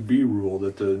emergency QB rule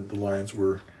that the Lions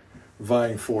were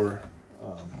vying for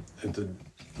at the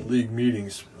league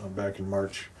meetings back in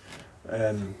March.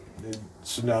 And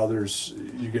so now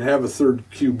you can have a third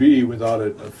QB without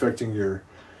it affecting your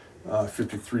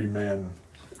 53-man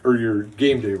or your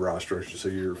game day roster, I should say,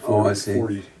 your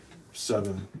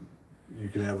 47. You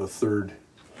can have a third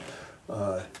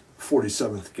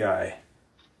 47th guy,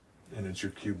 and it's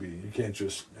your QB. You can't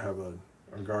just have a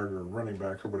guard or a running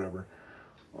back or whatever.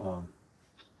 But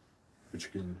you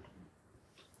can,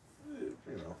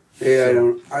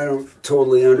 Yeah, I don't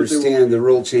totally understand the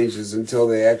rule changes until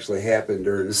they actually happen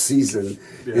during the season.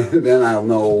 Yeah. Then I'll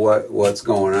know what's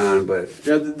going on. But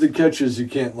yeah, the catch is you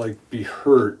can't be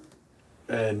hurt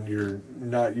and you're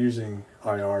not using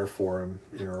IR for him,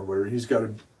 or whatever. He's got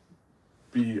to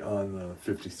be on the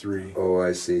 53. Oh,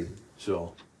 I see.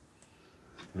 So,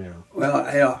 yeah.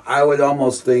 Well, I would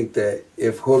almost think that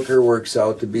if Hooker works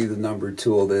out to be the number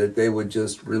 2, that they would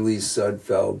just release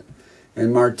Sudfeld.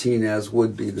 And Martinez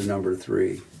would be the number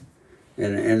 3.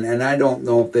 And I don't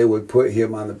know if they would put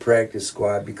him on the practice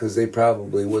squad because they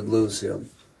probably would lose him.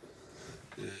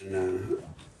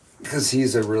 Because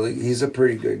he's a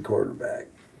pretty good quarterback.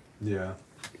 Yeah.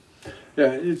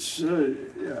 Yeah,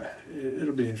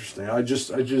 it'll be interesting. I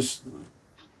just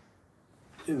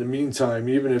in the meantime,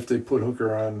 even if they put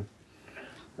Hooker on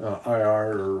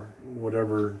IR or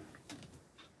whatever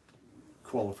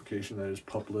qualification that is,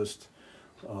 PUP list,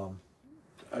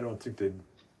 I don't think they'd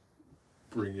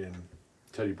bring in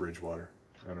Teddy Bridgewater.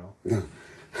 No,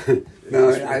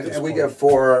 we got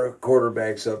 4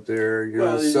 quarterbacks up there.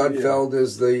 Sudfeld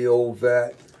is the old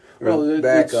vet,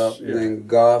 backup, and then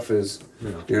Goff is.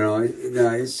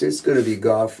 It's going to be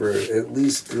Goff for at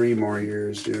least 3 more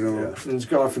years. Yeah, and it's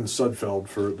Goff and Sudfeld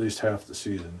for at least half the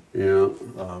season. Yeah,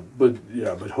 but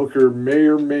Hooker may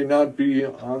or may not be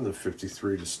on the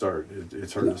 53 to start.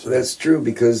 It's hard to say. That's true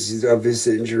because of his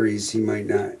injuries. He might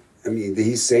not. I mean,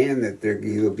 he's saying that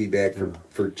he'll be back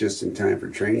for just in time for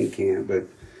training camp. But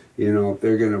if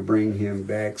they're going to bring him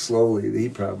back slowly,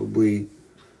 he'd probably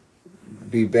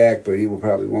be back, but he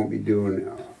probably won't be doing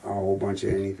a whole bunch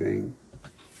of anything.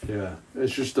 Yeah,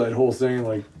 it's just that whole thing,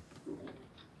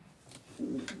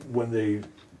 when they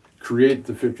create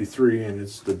the 53 and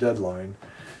it's the deadline,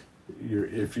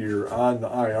 if you're on the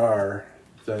IR,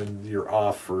 then you're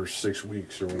off for 6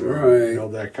 weeks or whatever,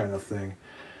 right. That kind of thing.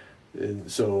 And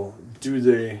so do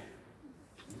they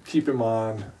keep him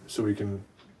on so he can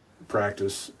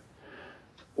practice,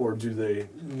 or do they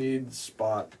need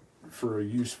spot for a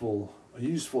useful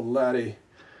laddie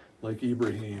like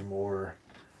Ibrahim or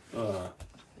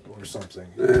something?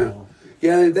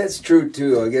 Yeah, that's true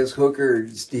too. I guess Hooker,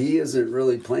 he isn't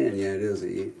really playing yet, is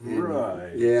he?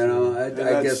 Right.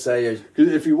 I guess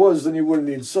if he was, then he wouldn't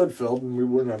need Sudfeld, and we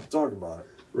wouldn't have to talk about it.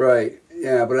 Right.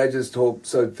 Yeah, but I just hope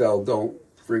Sudfeld don't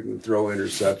freaking throw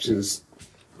interceptions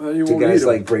to guys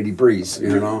like Brady Breeze.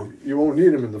 You won't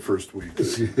need him in the first week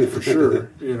for sure.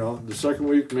 The second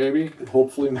week maybe,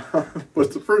 hopefully not,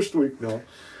 but the first week no.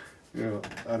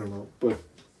 I don't know, but.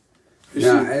 I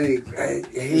think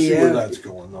where that's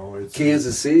going though.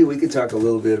 Kansas City. We could talk a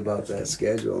little bit about that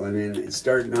schedule. I mean, it's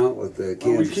starting out with the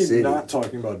Kansas City. We keep not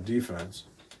talking about defense.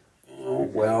 Oh Oh,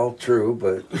 well, true,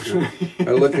 but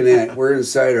we're looking at, we're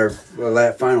inside our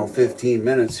final 15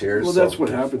 minutes here. Well, so. that's what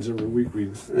happens every week.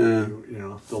 The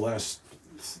last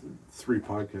 3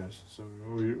 podcasts. So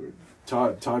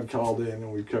Todd called in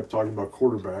and we kept talking about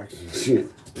quarterbacks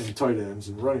and tight ends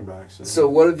and running backs. So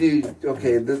what have you?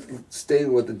 Okay,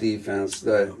 staying with the defense.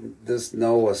 This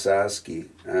Noah Sasky.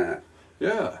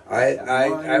 Yeah,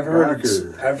 I've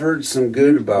heard some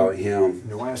good about him.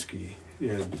 Nowaski,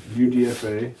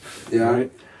 UDFA. Yeah,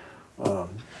 right.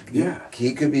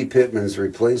 He could be Pittman's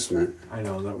replacement. I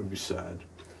know that would be sad.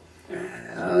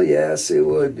 Oh yes, it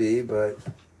would be, but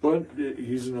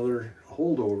he's another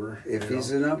holdover. If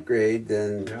he's an upgrade,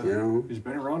 then he's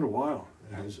been around a while.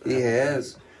 He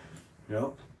has.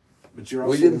 Yeah, but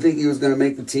we didn't think he was going to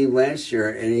make the team last year,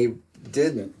 and he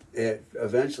didn't.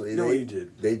 Eventually, he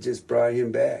did. They just brought him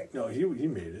back. No, he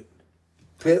made it.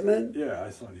 Pittman? Yeah, I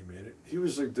thought he made it. He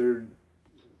was like their.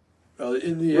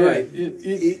 In the end,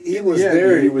 he was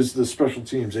there. He was the special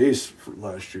teams ace for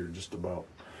last year, just about.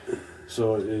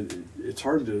 So it's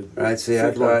hard to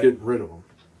think about getting rid of him.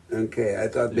 Okay, I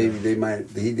thought maybe they might.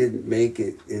 He didn't make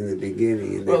it in the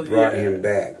beginning, and they brought him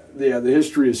back. Yeah, the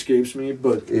history escapes me,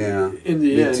 but in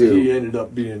the end, he ended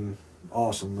up being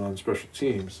awesome on special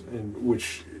teams, and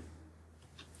which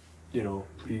he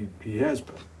has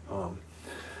been.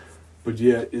 But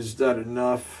is that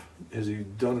enough? Has he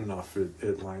done enough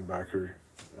at linebacker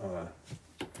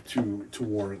to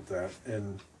warrant that?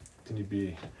 And can he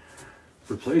be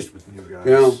replaced with new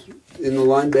guys? In the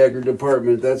linebacker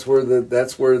department, that's where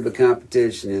the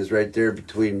competition is, right there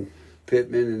between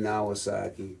Pittman and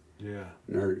Nawasaki. Yeah.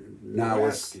 Or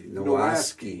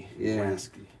Nowaski. Yeah.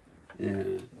 Yeah,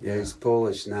 he's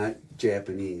Polish, not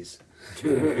Japanese.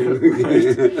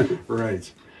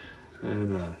 Right.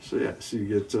 And so you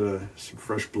get some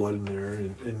fresh blood in there,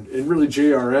 and really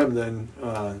JRM then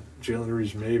Jalen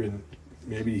Reeves-Maven,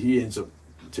 maybe he ends up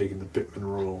taking the Pittman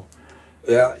role.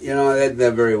 Yeah,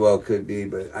 that very well could be,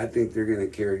 but I think they're going to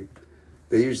carry.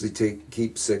 They usually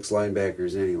keep 6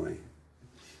 linebackers anyway.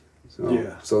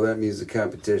 So that means the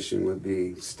competition would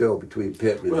be still between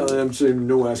Pittman. Well, I'm saying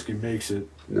Nowaski makes it.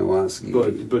 Nowaski,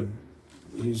 but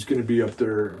he's going to be up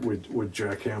there with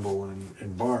Jack Campbell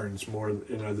and Barnes more,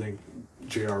 and I think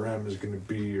JRM is going to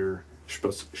be your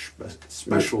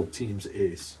special teams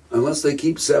ace. Unless they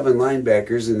keep 7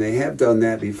 linebackers, and they have done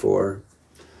that before.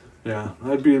 Yeah,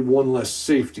 that'd be one less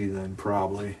safety then,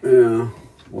 probably. Yeah,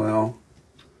 well,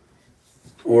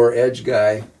 or edge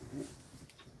guy.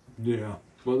 Yeah,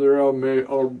 well, there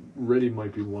already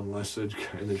might be one less edge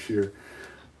guy this year.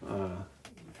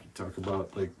 Talk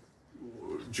about like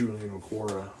Julian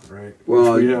Okwara, right?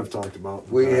 Well, which we have talked about.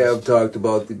 We have talked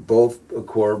about both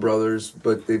Okwara brothers,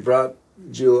 but they brought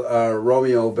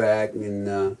Romeo back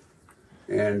and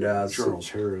Charles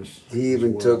Harris. He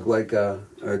even took like a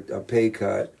pay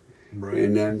cut. Right.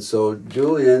 And then so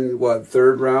Julian,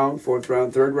 third round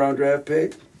draft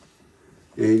pick?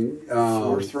 And,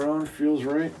 4th round feels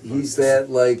right. He's that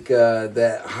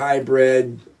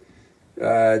hybrid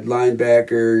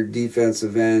linebacker,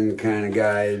 defensive end kind of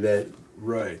guy that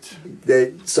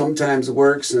sometimes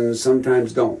works and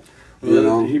sometimes don't.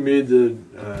 Well, he made the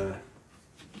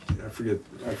I forget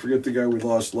the guy we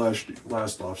lost last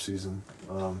offseason.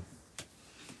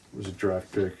 Was a draft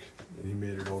pick, and he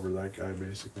made it over that guy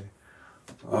basically.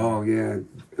 I know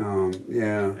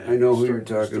who you're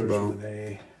talking about. With an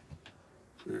A,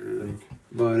 I think.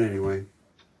 But anyway,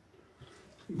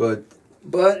 the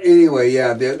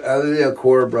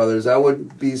Okwara brothers, I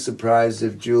wouldn't be surprised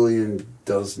if Julian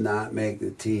does not make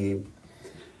the team.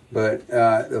 But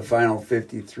the final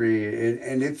 53,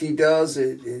 and if he does,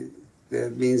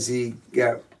 that means he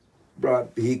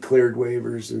cleared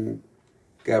waivers and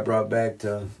got brought back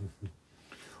to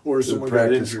or someone got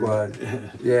practice squad.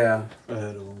 Yeah,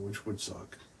 ahead of him, which would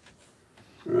suck.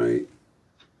 Right,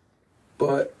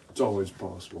 but it's always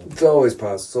possible. It's always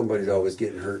possible. Somebody's always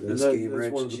getting hurt in this game,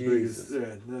 Rich.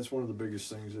 That's one of the biggest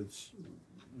things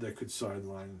that could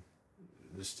sideline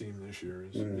this team this year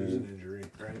is an injury,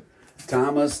 right?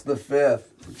 Thomas the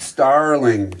Fifth,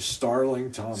 Starling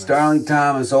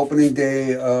Thomas, opening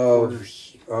day of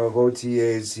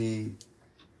OTAs.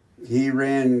 He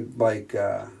ran like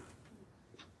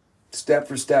step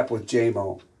for step with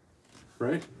J-Mo.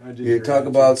 Right. You talk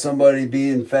about somebody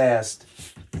being fast.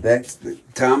 That's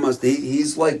Thomas.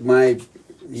 He's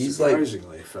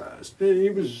surprisingly fast.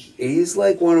 He's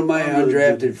like one of my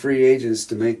undrafted free agents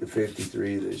to make the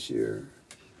 53 this year.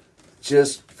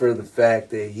 Just for the fact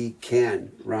that he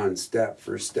can run step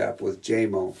for step with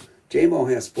J-Mo. J-Mo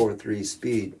has 4.3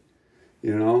 speed,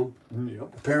 Yep.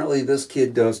 Apparently this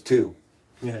kid does too.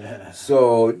 Yeah.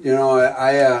 So,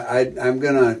 I'm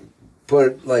going to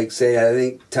put like say I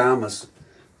think Thomas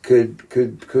could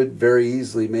very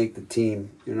easily make the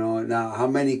team. You know, now how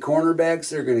many cornerbacks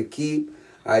they're going to keep?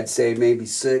 I'd say maybe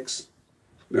 6,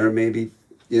 or maybe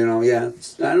I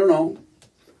don't know.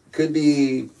 Could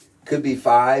be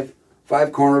 5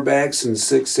 cornerbacks and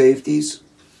 6 safeties.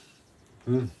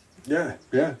 Yeah,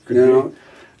 could be.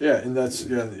 Yeah, and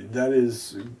that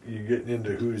is you're getting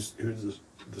into who's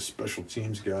the special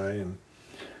teams guy,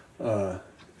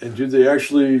 and do they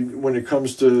actually, when it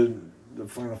comes to the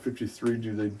final 53,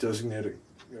 do they designate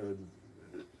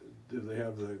do they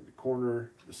have the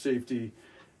corner, the safety,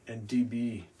 and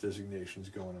DB designations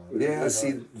going on? Yeah,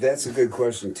 see, that's a good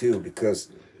question too, because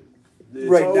it's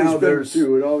right now there's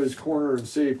it always corner and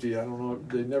safety. I don't know.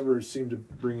 They never seem to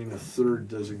bring in a third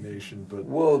designation, but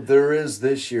there is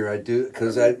this year. I do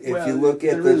because if you look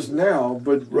at there is now,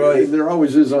 but there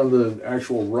always is on the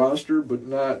actual roster, but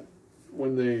not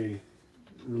when they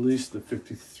release the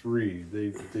 53.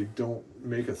 They don't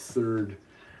make a third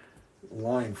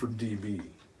line for DB,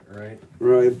 right?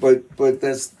 Right, but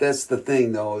that's the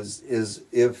thing though is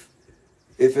if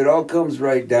it all comes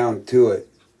right down to it.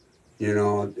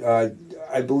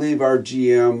 I believe our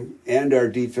GM and our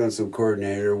defensive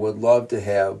coordinator would love to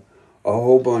have a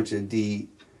whole bunch of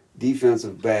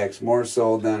defensive backs, more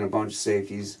so than a bunch of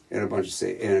safeties and a bunch of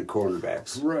and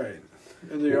cornerbacks. Right,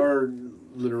 and they are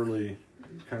literally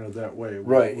kind of that way.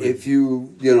 Right. If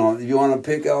you want to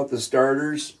pick out the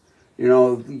starters,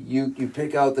 you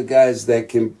pick out the guys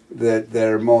that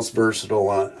are most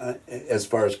versatile as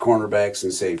far as cornerbacks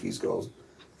and safeties goes.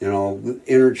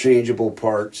 Interchangeable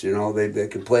parts. They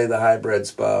can play the hybrid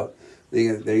spot.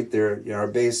 They're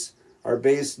our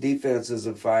base defense is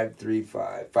a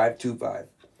 5-3-5, 5-2-5.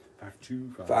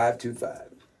 5-2-5.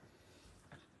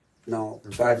 No,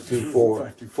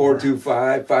 5-2-4.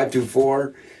 4-2-5,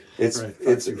 5-2-4. It's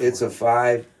a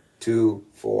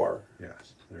 5-2-4.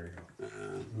 Yes, there you go.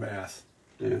 Math.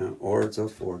 Yeah, or it's a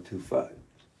 4-2-5. Right.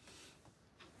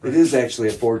 It is actually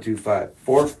a 4-2-5.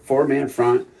 4-man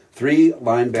front. 3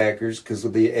 linebackers because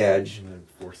of the edge,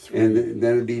 and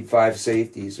then it'd be 5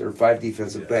 safeties or 5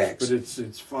 defensive backs. But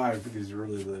it's 5 because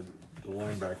really the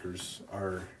linebackers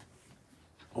are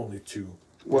only 2.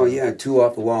 Well, 2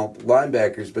 off the wall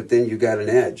linebackers, but then you got an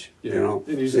edge. And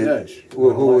he's an edge.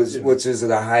 Which is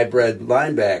a hybrid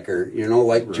linebacker?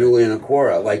 Like right. Julian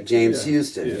Aquara, like James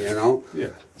Houston.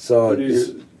 Yeah. So but he's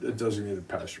a designated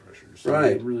pass rusher. So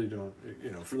right. They really don't,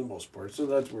 for the most part. So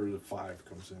that's where the 5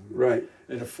 comes in. Right.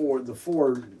 And the 4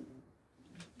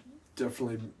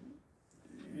 definitely,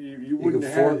 you wouldn't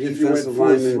have, if you went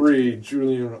 4-3,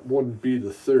 Julian wouldn't be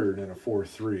the third in a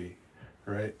 4-3,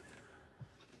 right?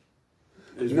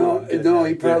 No,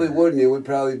 he probably wouldn't. It would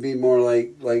probably be more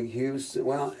like Houston.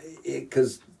 Well,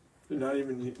 because... Not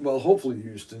even, hopefully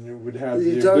Houston would have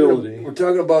the ability. We're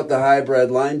talking about the hybrid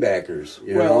linebackers.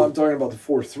 I'm talking about the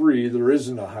 4-3. There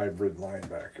isn't a hybrid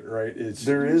linebacker, right?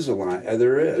 There is a line.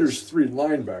 There is. There's 3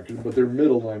 linebackers, but they're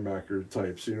middle linebacker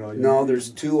types. No, there's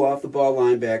 2 off the ball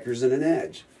linebackers and an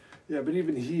edge. Yeah, but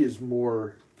even he is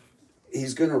more.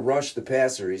 He's going to rush the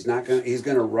passer. He's going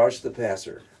to rush the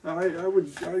passer.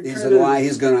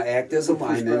 He's going to act as a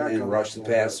lineman and rush the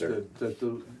passer.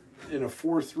 In a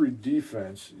 4-3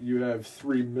 defense, you have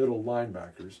 3 middle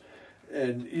linebackers,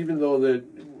 and even though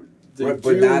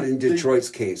but not in Detroit's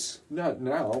case. Not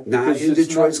now. Not in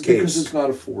Detroit's case because it's not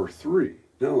a 4-3.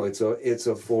 No, it's a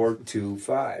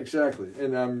 4-2-5. Exactly,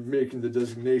 and I'm making the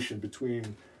designation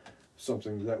between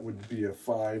something that would be a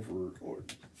 5 or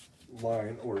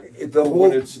line or the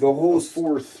whole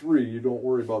 4-3. You don't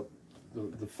worry about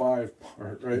the 5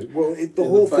 part, right? Well, the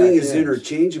whole thing is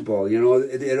interchangeable.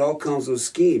 It all comes with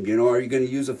scheme. Are you going to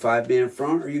use a 5-man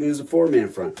front or are you going to use a 4-man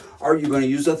front? Are you going to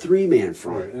use a 3-man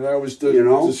front? Right, and I was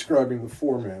describing the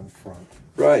 4-man front,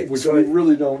 right? Which we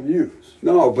really don't use.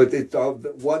 No, but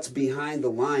what's behind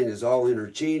the line is all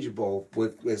interchangeable.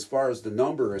 With as far as the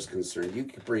number is concerned, you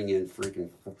could bring in freaking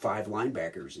 5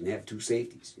 linebackers and have 2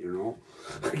 safeties.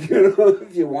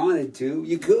 If you wanted to,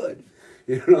 you could.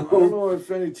 I don't know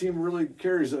if any team really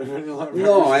carries that many linebackers.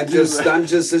 No, it's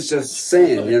just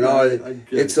saying,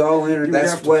 it's all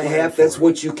that's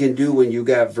what you can do when you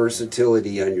got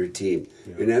versatility on your team.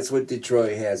 Yeah. And that's what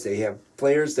Detroit has. They have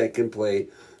players that can play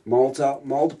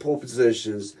multiple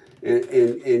positions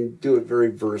and do it very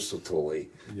versatilely,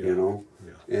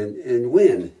 and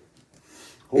win.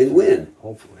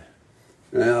 Hopefully.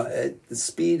 The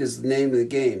speed is the name of the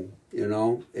game.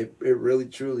 It really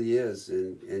truly is,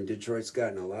 and Detroit's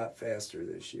gotten a lot faster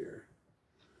this year,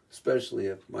 especially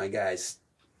if my guy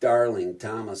Starling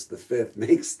Thomas V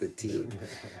makes the team.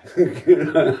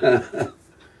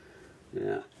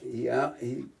 Yeah.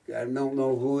 I don't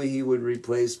know who he would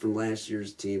replace from last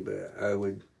year's team, but I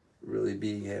would really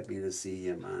be happy to see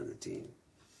him on the team.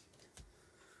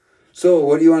 So,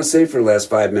 what do you want to say for the last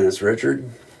 5 minutes, Richard?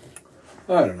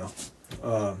 I don't know.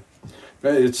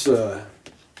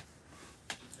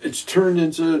 It's turned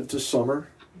into summer.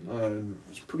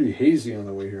 It's pretty hazy on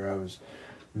the way here. I was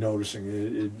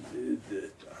noticing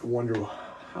it. I wonder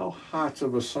how hot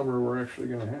of a summer we're actually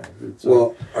going to have.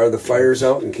 Are the fires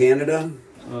out in Canada?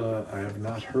 I have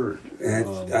not heard.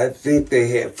 I think they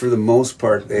have, for the most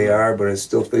part, they are, but I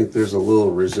still think there's a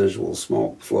little residual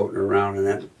smoke floating around, and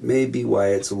that may be why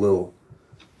it's a little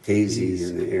hazy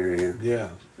in the area.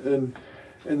 Yeah, and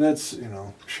that's,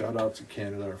 shout out to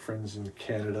Canada, our friends in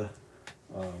Canada,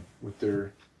 with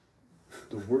the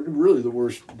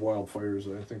worst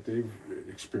wildfires I think they've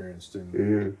experienced.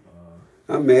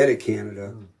 I'm mad at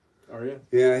Canada. Are you?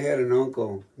 Yeah, I had an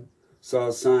uncle, saw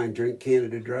a sign, drink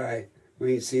Canada dry.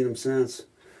 We ain't seen him since.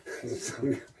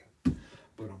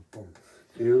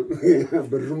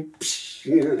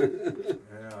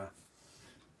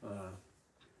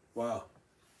 Wow.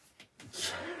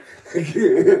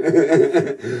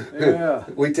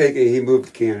 We take it. He moved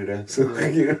to Canada. So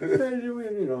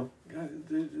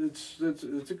it's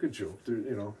a good joke.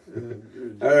 All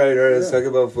right. Let's talk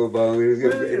about football. We're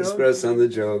gonna express on the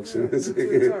jokes. It's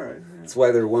all right. That's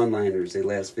why they're one-liners. They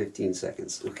last 15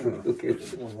 seconds.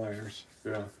 One-liners.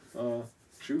 Yeah.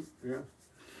 Shoot. Yeah.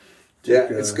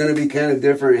 It's going to be kind of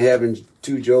different having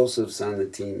two Josephs on the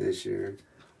team this year.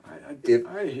 I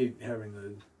hate having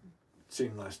the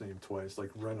same last name twice, like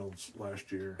Reynolds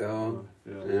last year. Oh,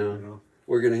 yeah.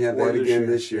 We're going to have that again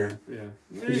this year. Yeah.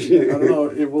 Maybe. I don't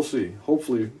know. We'll see.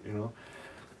 Hopefully,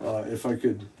 if I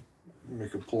could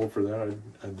make a pull for that,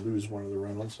 I'd lose one of the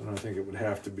Reynolds, and I think it would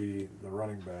have to be the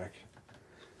running back.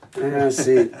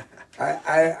 See,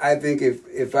 I think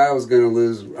if I was going to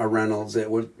lose a Reynolds, it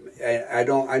would. I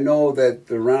know that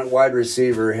the wide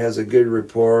receiver has a good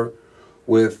rapport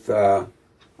with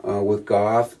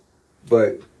Goff,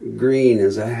 but Green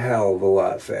is a hell of a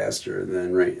lot faster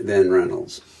than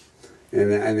Reynolds,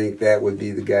 and I think that would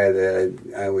be the guy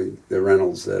that the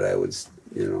Reynolds that I would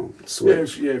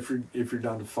switch. Yeah, if you're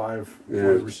down to five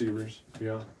receivers,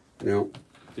 yeah.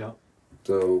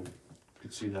 So,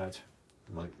 could see that.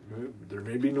 Like, there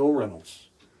may be no Reynolds.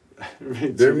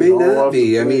 There may not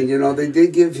be. I mean, they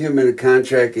did give him a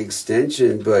contract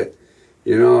extension, but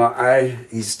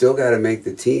he's still got to make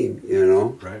the team.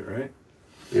 Right.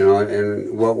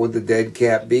 And what would the dead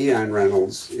cap be on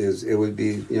Reynolds? It would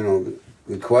be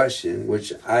the question,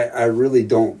 which I really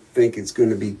don't think it's going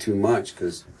to be too much,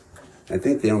 because I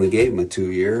think they only gave him a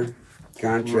 2-year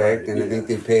contract, and I think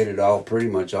they paid it all pretty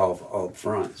much all up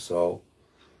front. So,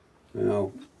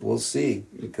 we'll see,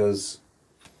 because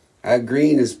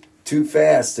Green is too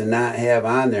fast to not have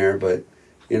on there, but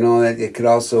it could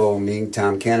also mean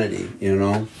Tom Kennedy.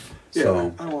 Yeah,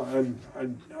 so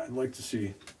I'd like to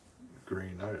see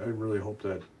Green. I really hope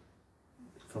that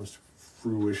comes to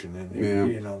fruition and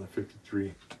being on the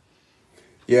 53.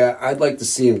 Yeah, I'd like to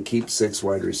see him keep 6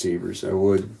 wide receivers. I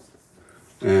would.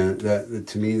 That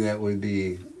to me that would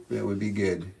be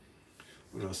good.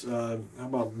 What else? How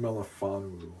about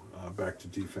Melifonwu? Back to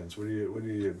defense. What do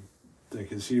you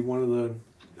think? Is he one of the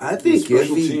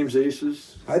special teams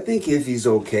aces? I think if he's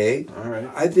okay. All right.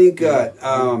 I think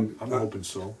I'm hoping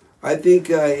so. I think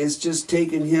it's just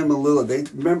taken him a little.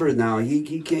 Remember now,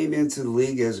 he came into the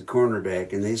league as a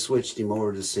cornerback, and they switched him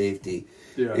over to safety.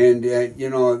 Yeah.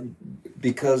 And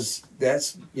because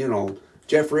that's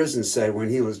Jeff Risen said when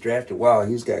he was drafted, wow,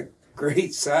 he's got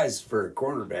great size for a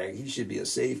cornerback. He should be a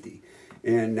safety.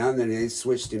 And now that they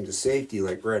switched him to safety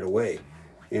like right away,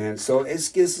 and so it's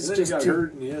just he got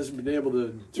hurt and he hasn't been able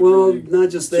to really,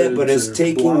 not just that, but it's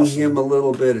taking him a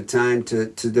little bit of time to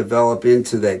develop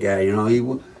into that guy. It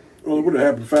would have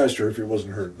happened faster if he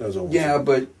wasn't hurt. That's all. Yeah,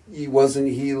 but wasn't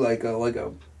he like a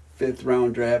 5th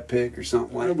round draft pick or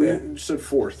something like that? We said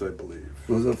 4th, I believe.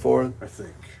 Was it 4th? I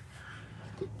think.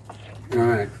 All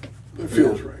right, it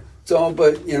feels right. So,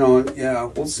 but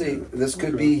we'll see. This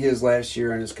could be his last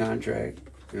year on his contract.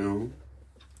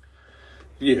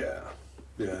 Yeah.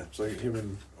 It's like him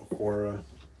and Okwara.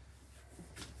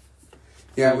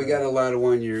 Yeah, we got a lot of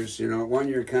 1-years,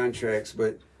 1-year contracts,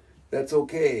 but that's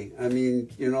okay. I mean,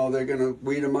 they're gonna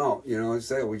weed them out.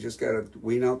 We just gotta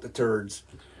weed out the turds.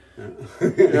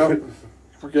 Yep,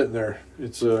 we're getting there.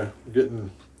 It's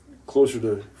getting closer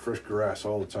to fresh grass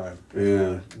all the time.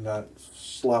 Yeah, not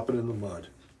slopping in the mud.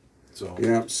 So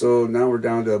yeah. So now we're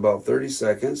down to about 30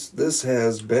 seconds. This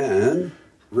has been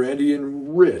Randy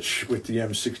and Rich with the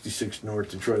M66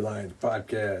 North Detroit Lions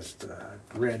podcast.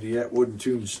 Randy at Wooden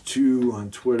Tunes 2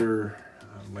 on Twitter.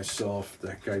 Myself,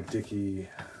 that guy Dickie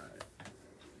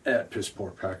at Piss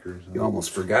Poor Packers. You almost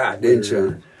forgot, didn't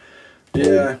you?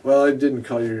 Yeah, well, I didn't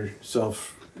call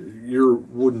yourself your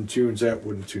Wooden Tunes at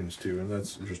Wooden Tunes 2, and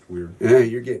that's just weird. Yeah,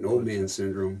 you're getting old man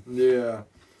syndrome. Yeah.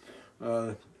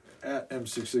 At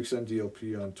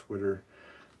M66NDLP on Twitter.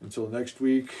 Until next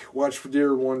week, watch for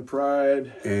Deer, one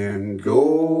pride. And go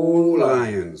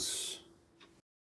Lions.